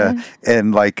 but Yeah.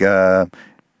 and like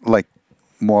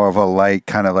more of a light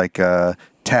kind of like a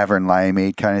tavern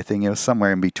limeade kind of thing. It was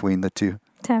somewhere in between the two.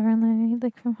 Tavern Lemonade,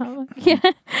 like from Hot Wings. Yeah,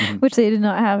 which they did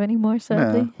not have anymore,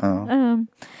 sadly. No. Oh,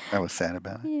 I was sad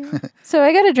about it. Yeah. So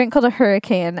I got a drink called a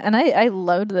Hurricane, and I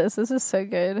loved this. This is so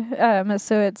good.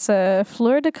 So it's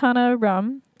Floridicana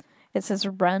rum. It says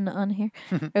run on here.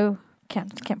 Oh,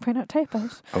 can't point out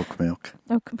typos. Oak milk.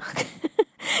 Oak milk.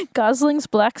 Gosling's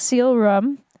Black Seal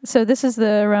rum. So this is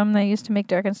the rum they used to make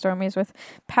Dark and Stormies with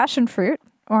passion fruit,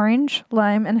 orange,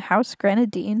 lime, and house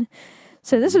grenadine.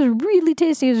 So this is really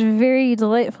tasty. It was very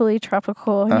delightfully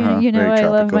tropical. You know very I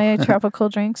love tropical. my tropical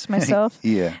drinks myself.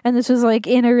 Yeah. And this was like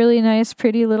in a really nice,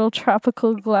 pretty little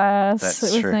tropical glass That's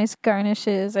with true. nice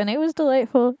garnishes. And it was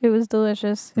delightful. It was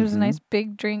delicious. It was a nice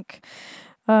big drink.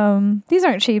 These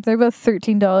aren't cheap. They're both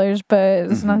 $13,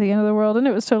 but it's not the end of the world. And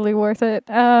it was totally worth it.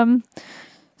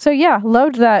 So yeah,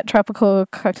 loved that tropical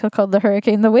cocktail called the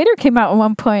Hurricane. The waiter came out at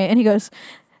one point and he goes,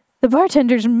 the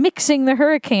bartender's mixing the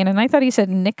Hurricane. And I thought he said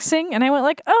nixing. And I went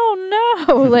like, oh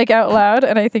no, like out loud.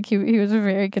 And I think he was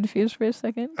very confused for a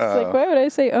second. It's like, why would I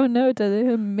say, oh no, to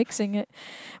him mixing it?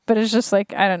 But it's just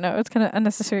like, I don't know. It's kind of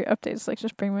unnecessary updates. Like,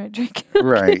 just bring my drink.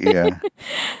 Right, yeah.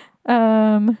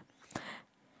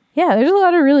 Yeah, there's a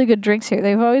lot of really good drinks here.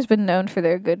 They've always been known for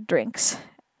their good drinks.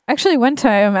 Actually, one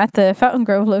time at the Fountain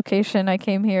Grove location, I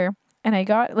came here and I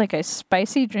got like a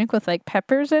spicy drink with like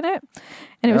peppers in it.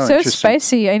 And it was Oh, so interesting.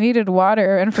 spicy, I needed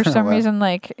water. And for some Wow. reason,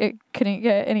 like, it couldn't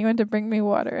get anyone to bring me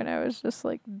water. And I was just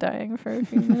like dying for a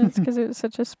few minutes because it was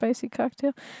such a spicy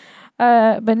cocktail.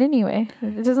 But anyway,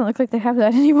 it doesn't look like they have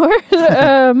that anymore.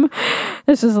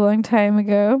 This was a long time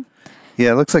ago.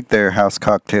 Yeah, it looks like their house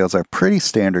cocktails are pretty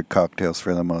standard cocktails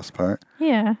for the most part.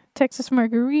 Yeah, Texas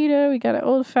margarita. We got an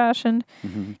old fashioned.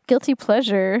 Guilty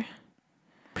pleasure.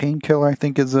 Painkiller, I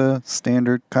think, is a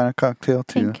standard kind of cocktail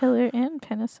too. Painkiller and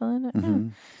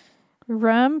penicillin.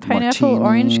 Rum, pineapple,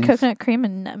 orange, Martinis. coconut cream,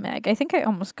 and nutmeg. I think I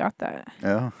almost got that.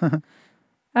 Oh,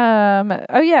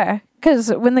 Oh yeah, because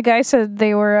when the guy said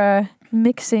they were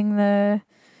mixing the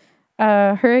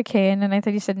hurricane, and I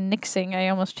thought he said nixing, I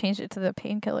almost changed it to the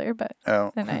painkiller, but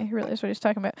oh. then I realized what he was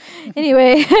talking about.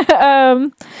 Anyway,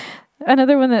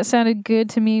 another one that sounded good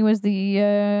to me was the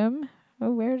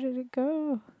oh, where did it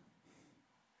go?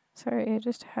 Sorry, I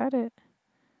just had it.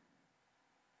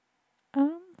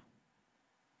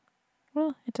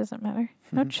 Well, it doesn't matter.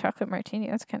 No chocolate martini.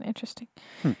 That's kind of interesting.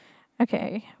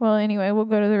 Okay. Well, anyway, we'll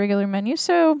go to the regular menu.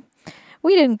 So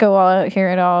we didn't go all out here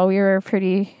at all. We were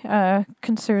pretty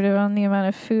conservative on the amount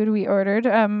of food we ordered.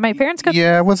 My parents got...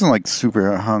 Yeah, I wasn't like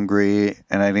super hungry,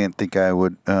 and I didn't think I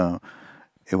would.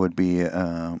 It would be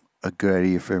a good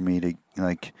idea for me to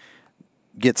like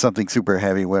get something super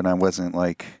heavy when I wasn't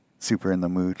like super in the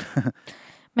mood.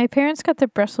 My parents got the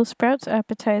Brussels sprouts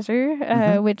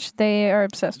appetizer, which they are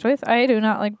obsessed with. I do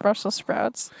not like Brussels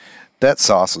sprouts. That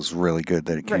sauce was really good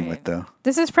that it came Right. with, though.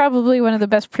 This is probably one of the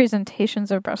best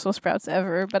presentations of Brussels sprouts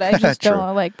ever, but I just True.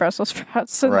 don't like Brussels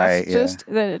sprouts. So Right, that's just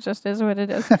that it just is what it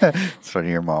is. It's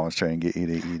funny your mom was trying to get you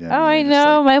to eat it. Oh, I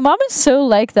know. My mom is so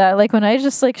like that. Like when I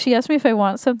just like she asks me if I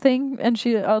want something, and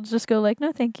I'll just go like,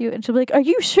 no, thank you, and she'll be like, are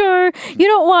you sure you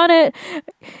don't want it?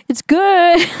 It's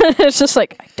good. It's just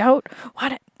like I don't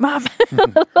want it, Mom.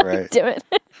 Right. Do it.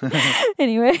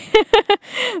 Anyway,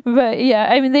 but yeah,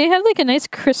 I mean they had like a nice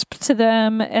crisp to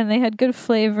them, and they had good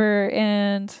flavor,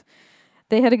 and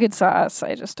they had a good sauce.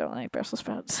 I just don't like Brussels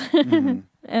sprouts, and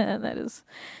that is,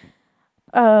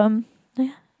 yeah,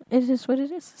 it is what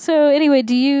it is. So anyway,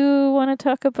 do you want to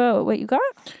talk about what you got?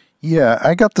 Yeah,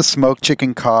 I got the smoked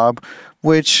chicken cob,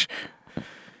 which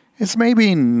is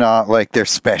maybe not like their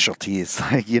specialty. It's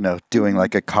like, doing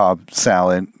like a cob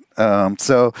salad.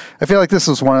 So I feel like this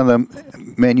was one of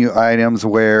the menu items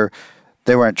where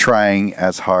they weren't trying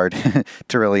as hard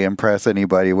to really impress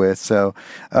anybody with. So,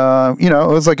 it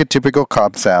was like a typical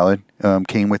Cobb salad.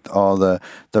 Came with all the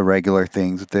regular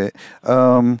things with it.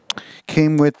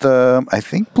 Came with, I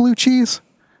think, blue cheese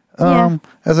as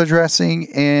a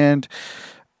dressing. And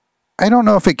I don't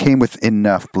know if it came with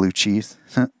enough blue cheese.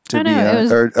 I know, it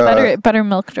was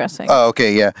buttermilk dressing. Oh,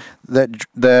 okay, yeah. That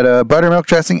buttermilk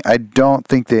dressing, I don't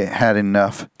think they had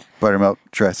enough buttermilk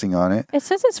dressing on it. It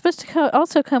says it's supposed to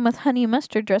also come with honey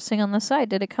mustard dressing on the side.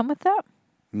 Did it come with that?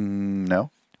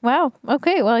 No. Wow.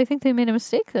 Okay. Well, I think they made a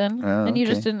mistake then, Oh, and you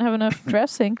okay. just didn't have enough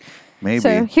dressing. Maybe.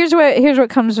 So here's what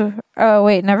comes. Oh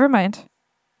wait, never mind.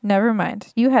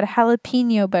 You had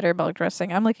jalapeno buttermilk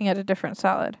dressing. I'm looking at a different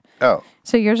salad. Oh.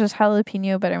 So yours is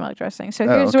jalapeno buttermilk dressing. So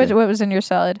Oh, here's okay. what was in your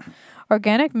salad: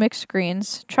 organic mixed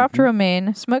greens, chopped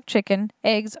romaine, smoked chicken,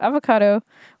 eggs, avocado,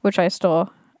 which I stole.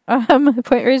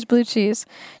 Point raised blue cheese,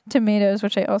 tomatoes,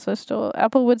 which I also stole,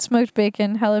 applewood smoked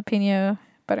bacon, jalapeno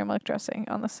buttermilk dressing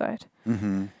on the side.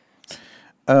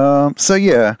 So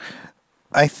yeah,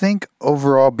 I think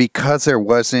overall, because there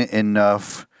wasn't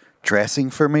enough dressing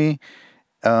for me,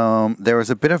 there was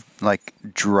a bit of like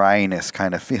dryness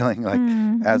kind of feeling, like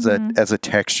as a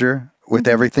texture with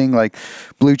everything, like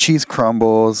blue cheese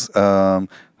crumbles,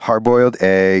 hard-boiled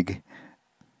egg,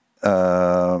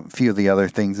 a few of the other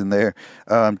things in there,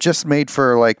 just made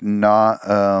for like not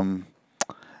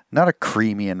a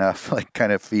creamy enough like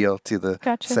kind of feel to the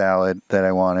Gotcha. salad that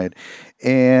I wanted.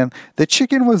 And the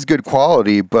chicken was good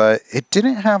quality, but it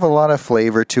didn't have a lot of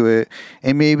flavor to it.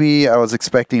 And maybe I was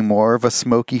expecting more of a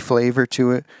smoky flavor to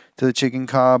it, to the chicken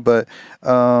cob. But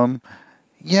the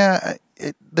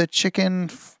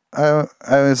chicken, I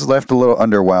was left a little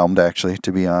underwhelmed, actually,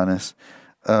 to be honest.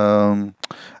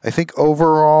 I think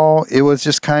overall it was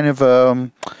just kind of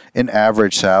an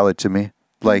average salad to me.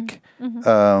 Like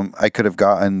I could have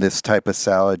gotten this type of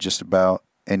salad just about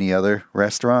any other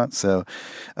restaurant. So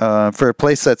for a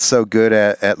place that's so good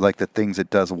at like the things it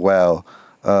does well,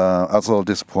 I was a little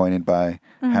disappointed by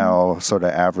how sort of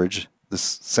average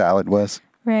this salad was.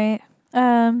 Right.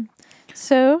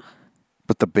 So.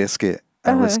 But the biscuit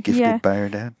I was gifted yeah. by her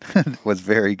dad was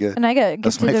very good. And I got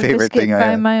That's gifted my a favorite biscuit thing I by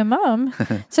had. my mom.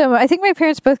 So I think my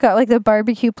parents both got like the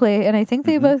barbecue plate, and I think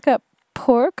they both got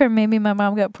pork, or maybe my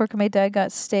mom got pork and my dad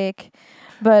got steak.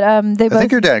 But they both. I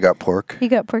think your dad got pork. He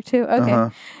got pork too? Okay. Uh-huh.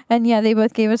 And yeah, they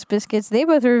both gave us biscuits. They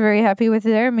both were very happy with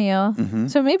their meal.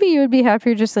 So maybe you would be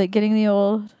happier just like getting the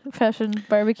old fashioned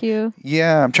barbecue.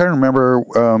 Yeah, I'm trying to remember.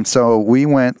 So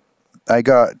I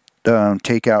got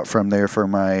takeout from there for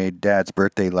my dad's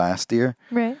birthday last year.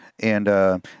 Right. And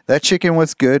that chicken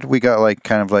was good. We got like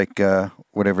kind of like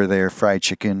whatever their fried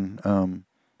chicken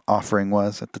offering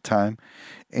was at the time,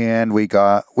 and we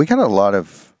got a lot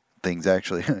of things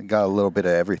actually. Got a little bit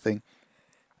of everything.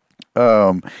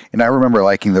 And I remember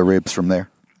liking the ribs from there,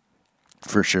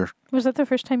 for sure. Was that the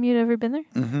first time you'd ever been there?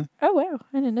 Mm-hmm. Oh wow,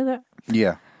 I didn't know that.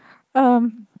 Yeah.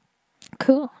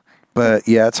 Cool. But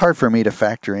yeah, it's hard for me to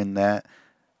factor in that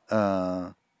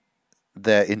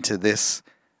into this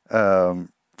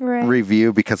Right.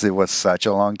 review because it was such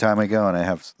a long time ago, and I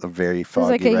have a very It was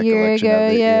foggy like a year recollection ago,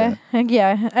 of it.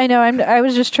 yeah. I know. I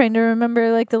was just trying to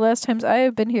remember like the last times I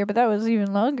have been here, but that was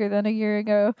even longer than a year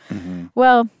ago. Mm-hmm.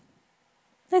 Well,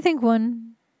 I think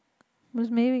one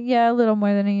was maybe a little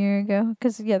more than a year ago,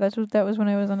 because that was when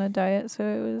I was on a diet, so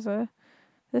it was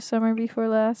the summer before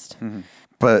last. Mm-hmm.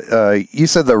 But you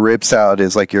said the rib salad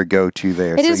is like your go-to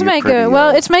there. It so is you're my pretty,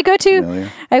 Well, it's my go-to.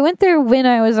 familiar. I went there when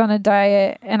I was on a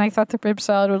diet, and I thought the rib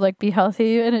salad would like be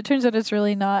healthy, and it turns out it's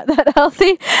really not that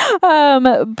healthy.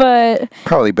 But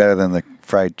Probably better than the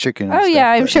fried chicken. and stuff,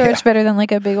 I'm but sure yeah. it's better than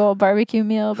like a big old barbecue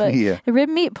meal. But Yeah. the rib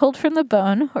meat pulled from the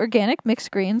bone, organic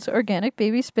mixed greens, organic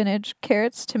baby spinach,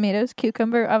 carrots, tomatoes,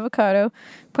 cucumber, avocado,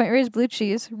 point raised blue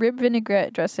cheese, rib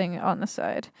vinaigrette dressing on the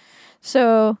side.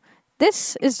 So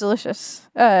this is delicious.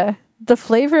 The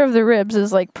flavor of the ribs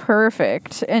is like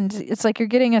perfect, and it's like you're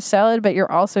getting a salad, but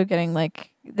you're also getting like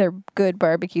their good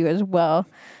barbecue as well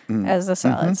as the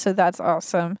salad. So that's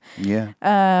awesome. Yeah.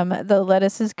 The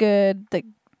lettuce is good. The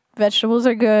vegetables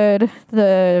are good.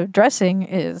 The dressing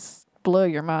is blow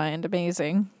your mind,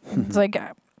 amazing. It's like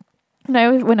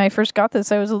when I first got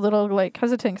this, I was a little like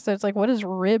hesitant because I was like, "What is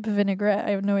rib vinaigrette?"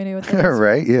 I have no idea what that is.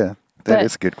 Right. Yeah. That But-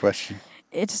 is a good question.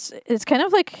 It's kind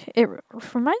of like it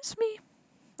reminds me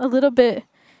a little bit.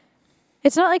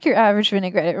 It's not like your average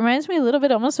vinaigrette. It reminds me a little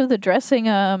bit almost of the dressing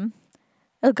El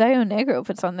Gallo Negro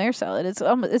puts on their salad.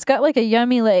 It's got like a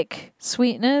yummy like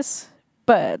sweetness,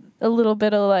 but a little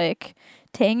bit of like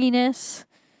tanginess.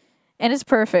 And it's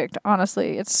perfect,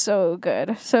 honestly. It's so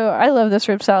good. So I love this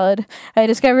rib salad. I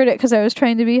discovered it because I was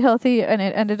trying to be healthy, and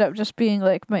it ended up just being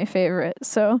like my favorite.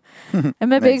 So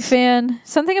I'm a big Nice. fan.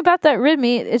 Something about that rib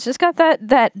meat, it's just got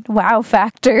that wow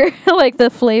factor, like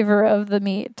the flavor of the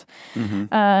meat.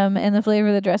 And the flavor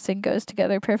of the dressing goes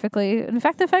together perfectly. In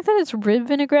fact, the fact that it's rib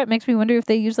vinaigrette makes me wonder if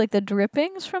they use like the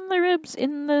drippings from the ribs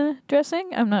in the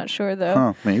dressing. I'm not sure though.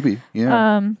 Huh? Maybe.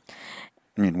 Yeah.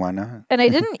 I mean, why not? And I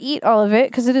didn't eat all of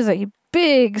it because it is a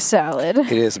big salad.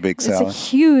 It is a big salad. It's a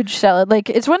huge salad. Like,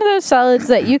 it's one of those salads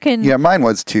that you can... Yeah, mine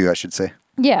was too, I should say.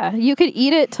 Yeah, you could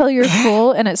eat it till you're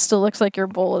full, and it still looks like your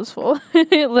bowl is full.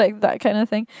 Like, that kind of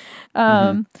thing.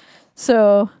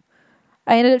 So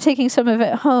I ended up taking some of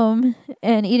it home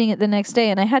and eating it the next day,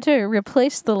 and I had to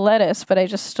replace the lettuce, but I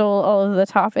just stole all of the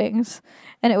toppings.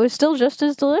 And it was still just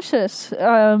as delicious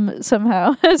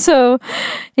somehow. So,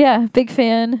 yeah, big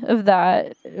fan of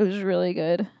that. It was really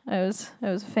good. I was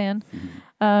a fan.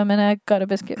 And I got a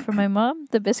biscuit from my mom.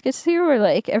 The biscuits here were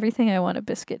like everything I want a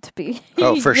biscuit to be.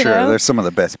 Oh, for you sure. know? They're some of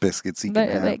the best biscuits you can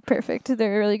They're have. like perfect.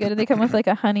 They're really good. And they come with like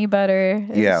a honey butter.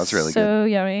 Yeah, it was really so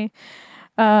yummy.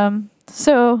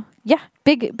 So yeah,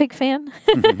 big fan.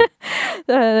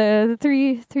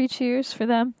 Three cheers for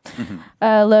them.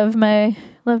 Love my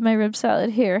rib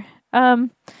salad here. Oh,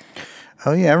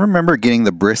 yeah. I remember getting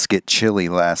the brisket chili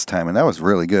last time, and that was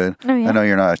really good. Oh, yeah? I know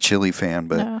you're not a chili fan,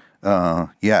 but No.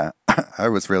 yeah, I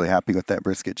was really happy with that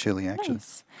brisket chili, actually.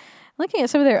 Nice. Looking at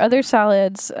some of their other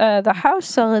salads, the house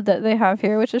salad that they have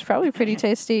here, which is probably pretty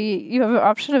tasty, you have an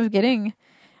option of getting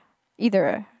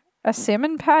either a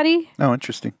salmon patty, Oh,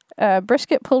 interesting.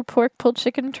 brisket, pulled pork, pulled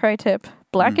chicken tri-tip,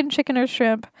 blackened chicken or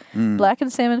shrimp,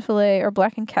 blackened salmon fillet, or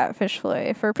blackened catfish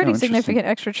fillet for pretty interesting. significant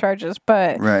extra charges.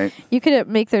 But Right. you could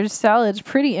make their salads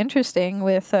pretty interesting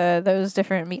with those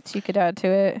different meats you could add to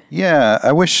it. Yeah,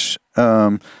 I wish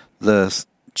the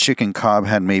chicken cob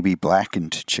had maybe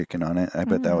blackened chicken on it. I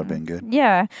bet that would have been good.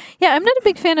 Yeah. I'm not a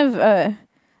big fan of...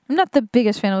 I'm not the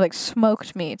biggest fan of like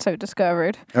smoked meats, I've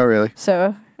discovered. Oh, really?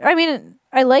 So, I mean,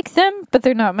 I like them, but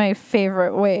they're not my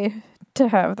favorite way to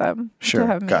have them. Sure, To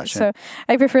have meat. gotcha. So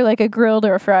I prefer like a grilled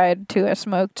or a fried to a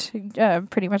smoked,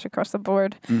 pretty much across the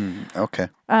board. Okay.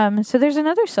 So there's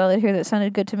another salad here that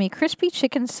sounded good to me. Crispy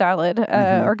chicken salad,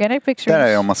 organic mixtures. That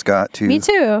I almost got, too. Me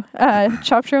too.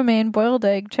 Chopped romaine, boiled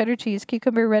egg, cheddar cheese,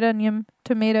 cucumber, red onion,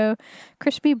 tomato,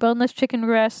 crispy boneless chicken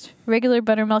breast, regular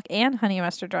buttermilk, and honey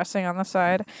mustard dressing on the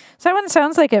side. So that one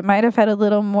sounds like it might have had a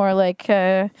little more like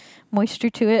moisture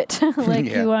to it, like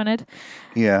Yeah. you wanted.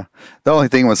 Yeah. The only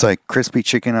thing was like crispy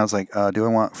chicken. I was like, do I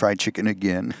want fried chicken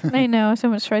again? I know, so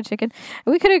much fried chicken.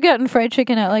 We could have gotten fried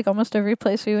chicken at like almost every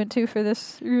place we went to for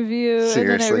this review. And then it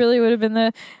Seriously. really would have been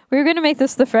we were going to make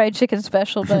this the fried chicken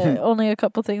special, but only a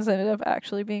couple things ended up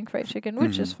actually being fried chicken,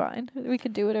 which is fine. We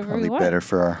could do whatever Probably we want. better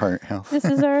for our heart health. This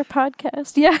is our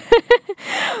podcast. Yeah.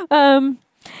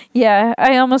 Yeah,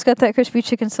 I almost got that crispy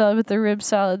chicken salad, but the rib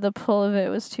salad, the pull of it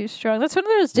was too strong. That's one of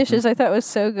those dishes I thought was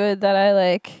so good that I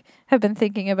like have been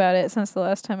thinking about it since the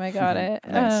last time I got it.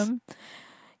 Nice.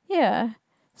 Yeah.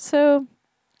 So,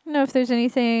 I don't know if there's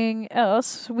anything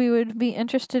else we would be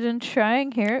interested in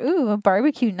trying here. Ooh,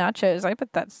 barbecue nachos. I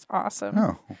bet that's awesome.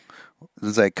 Oh.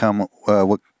 Does that come,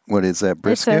 what is that?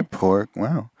 Brisket? Pork?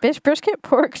 Wow. Brisket,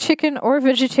 pork, chicken, or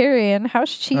vegetarian.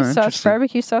 House cheese sauce, interesting.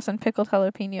 barbecue sauce, and pickled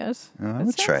jalapenos. I That would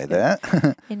sounds try good.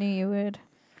 that. I knew you would.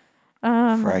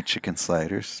 Fried chicken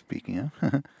sliders, speaking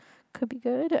of. Could be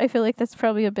good. I feel like that's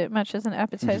probably a bit much as an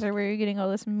appetizer where you're getting all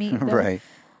this meat. That,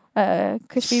 Right.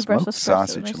 Crispy Smoked Brussels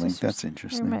sprouts. sausage that my link. sisters- That's or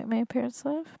interesting. my parents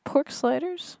love. Pork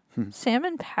sliders. Hmm.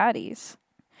 Salmon patties.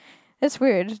 It's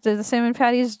weird. Do the salmon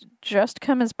patties just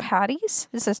come as patties?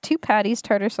 It says 2 patties,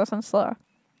 tartar sauce, and slaw.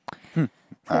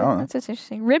 I don't know. That's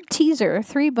interesting. Rib teaser,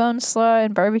 3-bone slaw,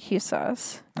 and barbecue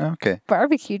sauce. Okay.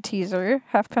 Barbecue teaser,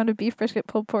 half pound of beef brisket,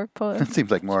 pulled pork, pulled. That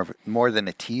seems like more than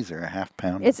a teaser, a half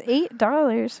pound. It's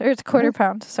 $8, or it's a quarter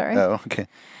pound. Sorry. Oh, okay.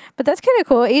 But that's kind of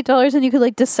cool. $8, and you could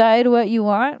like decide what you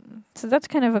want. So that's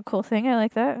kind of a cool thing. I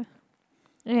like that.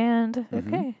 And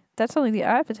okay, that's only the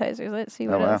appetizers. Let's see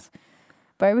what Oh, wow. else.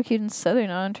 Barbecued and southern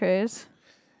entrees.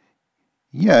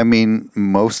 Yeah, I mean,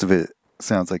 most of it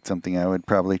sounds like something I would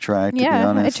probably try, to be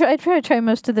honest. I'd try to try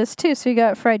most of this too. So we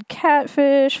got fried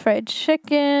catfish, fried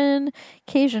chicken,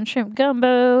 Cajun shrimp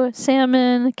gumbo,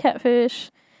 salmon, catfish,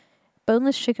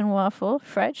 boneless chicken waffle,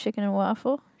 fried chicken and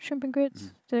waffle, shrimp and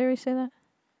grits. Did I already say that?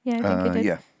 Yeah, I think I did.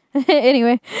 Yeah.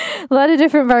 Anyway, a lot of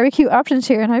different barbecue options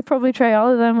here, and I'd probably try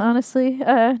all of them, honestly.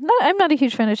 I'm not a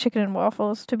huge fan of chicken and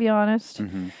waffles, to be honest.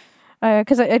 Hmm.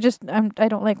 Because I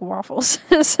don't like waffles,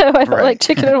 so I don't Right. like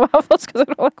chicken and waffles because I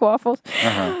don't like waffles.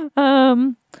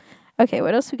 Uh-huh. Okay,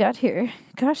 what else we got here?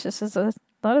 Gosh, this is a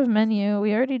lot of menu.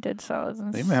 We already did salads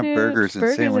and They even have soups, burgers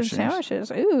and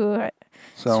sandwiches. Ooh,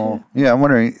 So, yeah, I'm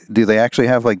wondering, do they actually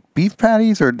have like beef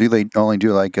patties, or do they only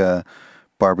do like a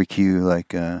barbecue, like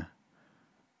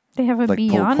they have a pulled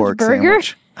Beyond pork Burger.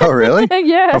 sandwich? Oh, really?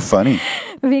 Yeah, How funny.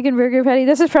 vegan burger patty.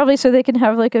 This is probably so they can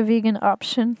have like a vegan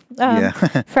option. Yeah.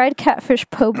 Fried catfish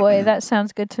po' boy. That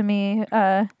sounds good to me.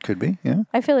 Could be, yeah.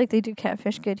 I feel like they do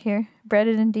catfish good here.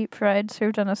 Breaded and deep fried,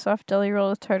 served on a soft deli roll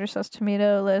with tartar sauce,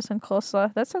 tomato, lettuce, and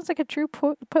coleslaw. That sounds like a true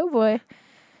po' boy.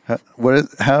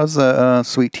 How's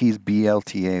Sweet Tea's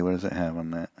BLTA? What does it have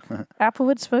on that?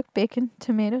 Applewood smoked bacon,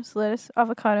 tomatoes, lettuce,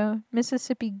 avocado,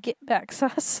 Mississippi get back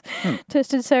sauce,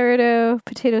 toasted sourdough,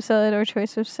 potato salad, or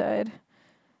choice of side.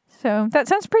 So that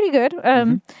sounds pretty good.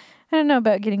 I don't know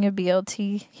about getting a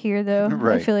BLT here though. I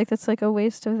Right. feel like that's like a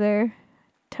waste of their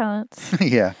talents.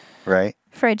 Yeah, right.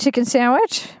 Fried chicken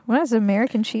sandwich. Well, has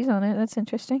American cheese on it. That's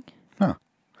interesting. Huh.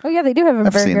 Oh yeah, they do have a I've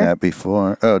burger. seen that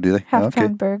before. Oh, do they? Half Okay.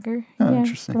 pound burger. Oh, yeah.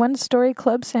 interesting. 1-story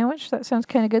club sandwich. That sounds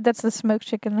kind of good. That's the smoked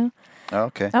chicken though.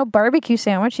 Okay. Oh, barbecue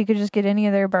sandwich. You could just get any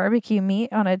of their barbecue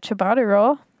meat on a ciabatta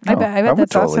roll. I Oh, bet I would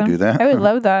that's totally awesome. do that. I would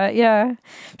love that. Yeah.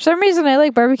 For some reason, I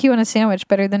like barbecue on a sandwich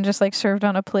better than just like served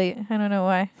on a plate. I don't know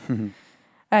why.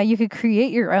 You could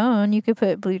create your own. You could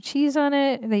put blue cheese on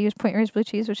it. They use point raised blue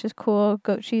cheese, which is cool.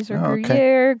 Goat cheese or Oh, okay.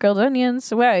 Gruyere, grilled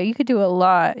onions. Wow, you could do a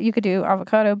lot. You could do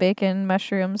avocado, bacon,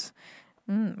 mushrooms.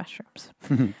 Mushrooms.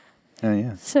 Oh,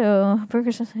 yeah. So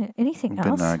burgers. Anything Been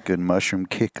else? on a good mushroom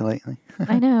kick lately.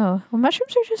 I know. Well,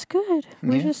 mushrooms are just good.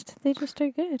 They Yeah. just are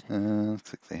good.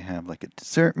 Looks like they have like a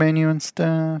dessert menu and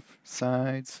stuff,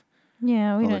 sides.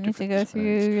 Yeah, we All the don't need to different go sides.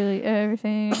 through really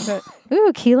everything. But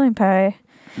ooh, key lime pie.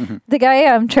 The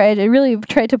guy really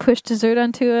tried to push dessert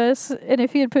onto us, and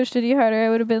if he had pushed any harder, I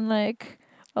would have been like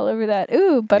all over that.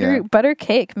 Ooh, butter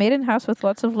cake made in house with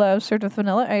lots of love, served with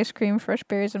vanilla ice cream, fresh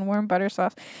berries, and warm butter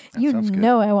sauce. You sounds good.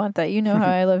 know I want that. You know how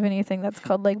I love anything that's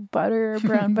called like butter or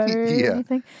brown butter Yeah. or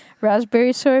anything.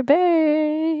 Raspberry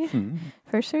sorbet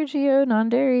for Sergio,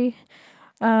 non-dairy.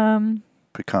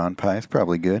 Pecan pie is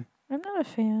probably good. I'm not a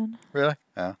fan. Really?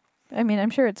 Oh. I mean, I'm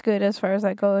sure it's good as far as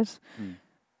that goes.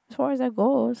 As far as that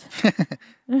goes.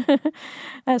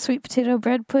 Sweet potato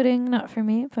bread pudding, not for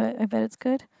me, but I bet it's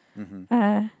good. Oh,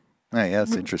 yeah,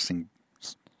 that's interesting.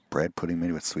 bread pudding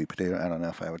made with sweet potato. I don't know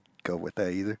if I would go with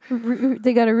that either.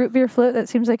 They got a root beer float that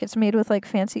seems like it's made with like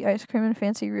fancy ice cream and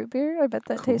fancy root beer. I bet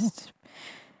that tastes.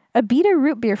 Abita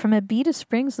root beer from Abita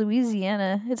Springs,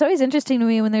 Louisiana. It's always interesting to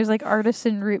me when there's like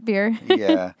artisan root beer.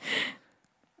 Yeah.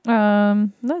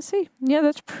 Let's see. Yeah,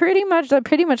 that pretty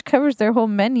much covers their whole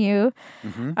menu.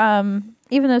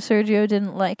 Even though Sergio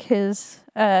didn't like his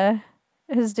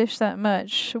dish that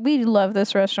much, we love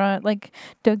this restaurant. Like,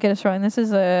 don't get us wrong, this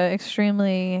is a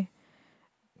extremely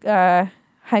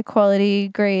high quality,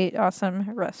 great, awesome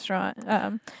restaurant.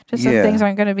 Just some things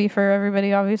aren't going to be for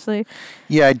everybody, obviously.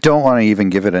 Yeah, I don't want to even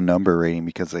give it a number rating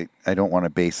because I don't want to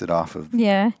base it off of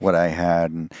what I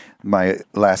had. And my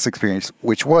last experience,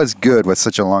 which was good, was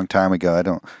such a long time ago. I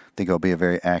don't think it'll be a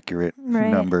very accurate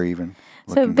number even.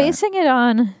 So basing it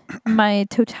on my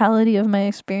totality of my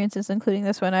experiences, including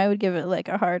this one, I would give it like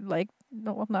a hard, like,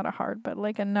 well, not a hard, but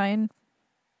like a 9.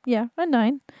 Yeah, a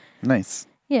 9. Nice.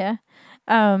 Yeah.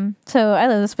 So I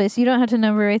love this place. You don't have to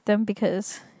number rate them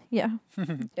because, we're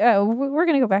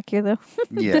going to go back here though.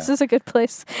 This is a good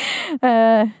place.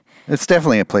 It's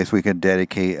definitely a place we could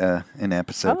dedicate an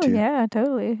episode to. Oh, yeah,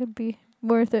 totally. It'd be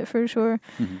worth it for sure.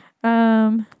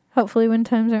 Hopefully when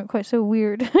times aren't quite so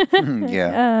weird.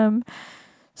 Yeah.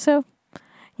 So,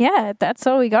 yeah, that's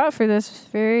all we got for this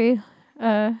very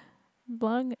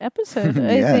long episode,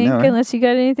 I think, unless you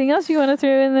got anything else you want to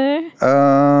throw in there.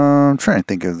 I'm trying to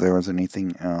think if there was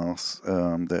anything else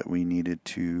that we needed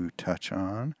to touch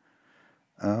on.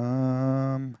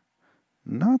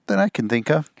 Not that I can think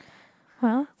of.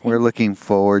 Well, we're looking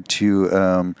forward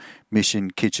to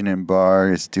Mission Kitchen and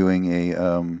Bar is doing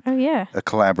a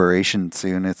collaboration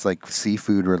soon. It's like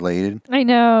seafood related. I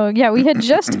know. Yeah, we had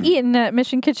just eaten at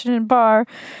Mission Kitchen and Bar,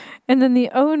 and then the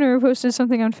owner posted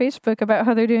something on Facebook about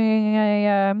how they're doing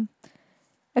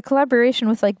a collaboration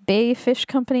with like Bay Fish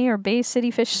Company or Bay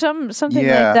City Fish, something like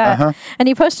that. And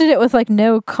he posted it with like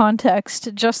no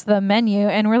context, just the menu,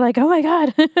 and we're like, oh my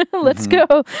god, let's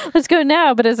go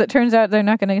now. But as it turns out, they're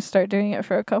not going to start doing it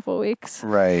for a couple weeks.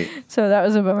 Right. So that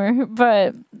was a bummer,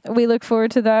 but we look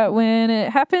forward to that when it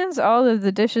happens. All of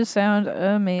the dishes sound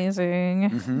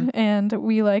amazing, and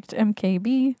we liked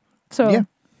MKB, so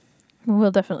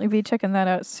we'll definitely be checking that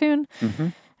out soon.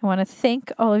 I want to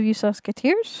thank all of you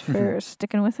Sauceketeers for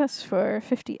sticking with us for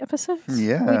 50 episodes.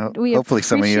 Yeah, we hopefully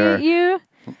some of you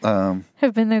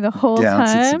have been there the whole down time.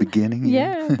 since the beginning.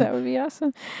 Yeah, that would be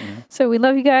awesome. So we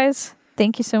love you guys.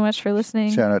 Thank you so much for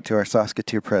listening. Shout out to our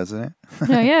Sauceketeer president.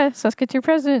 Sauceketeer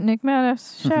president, Nick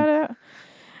Mattis. Shout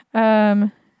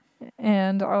out.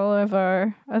 And all of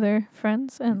our other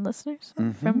friends and listeners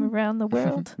from around the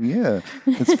world. Yeah,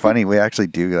 it's funny. We actually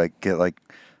do get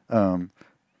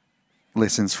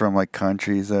listens from like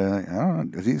countries. I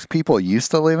don't know. These people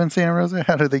used to live in Santa Rosa.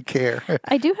 How do they care?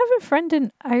 I do have a friend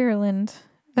in Ireland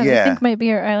that I think might be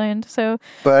our island. So,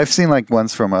 but I've seen like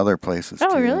ones from other places.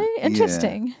 Oh, too. really?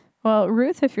 Interesting. Yeah. Well,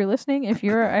 Ruth, if you're listening, if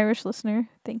you're an Irish listener,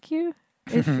 thank you.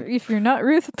 If you're not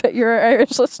Ruth, but you're an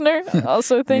Irish listener,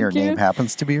 also thank you. Your name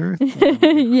happens to be Ruth.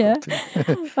 Yeah.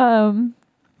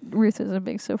 Ruth is a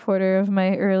big supporter of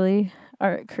my early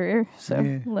art career,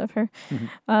 so love her.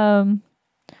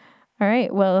 All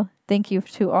right. Well, thank you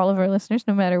to all of our listeners,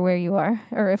 no matter where you are,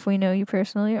 or if we know you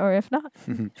personally, or if not.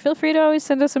 Feel free to always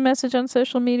send us a message on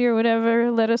social media or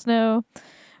whatever. Let us know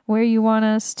where you want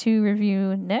us to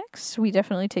review next. We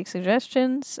definitely take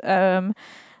suggestions.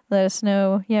 Let us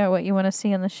know, what you want to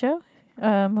see on the show.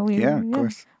 Of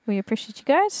course. We appreciate you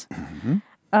guys.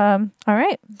 All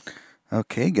right.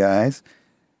 Okay, guys.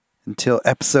 Until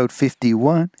episode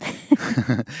 51,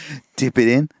 dip it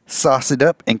in, sauce it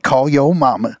up, and call your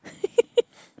mama.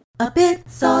 A Bit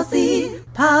Saucy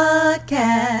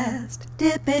Podcast.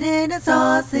 Dip it in and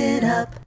sauce it up.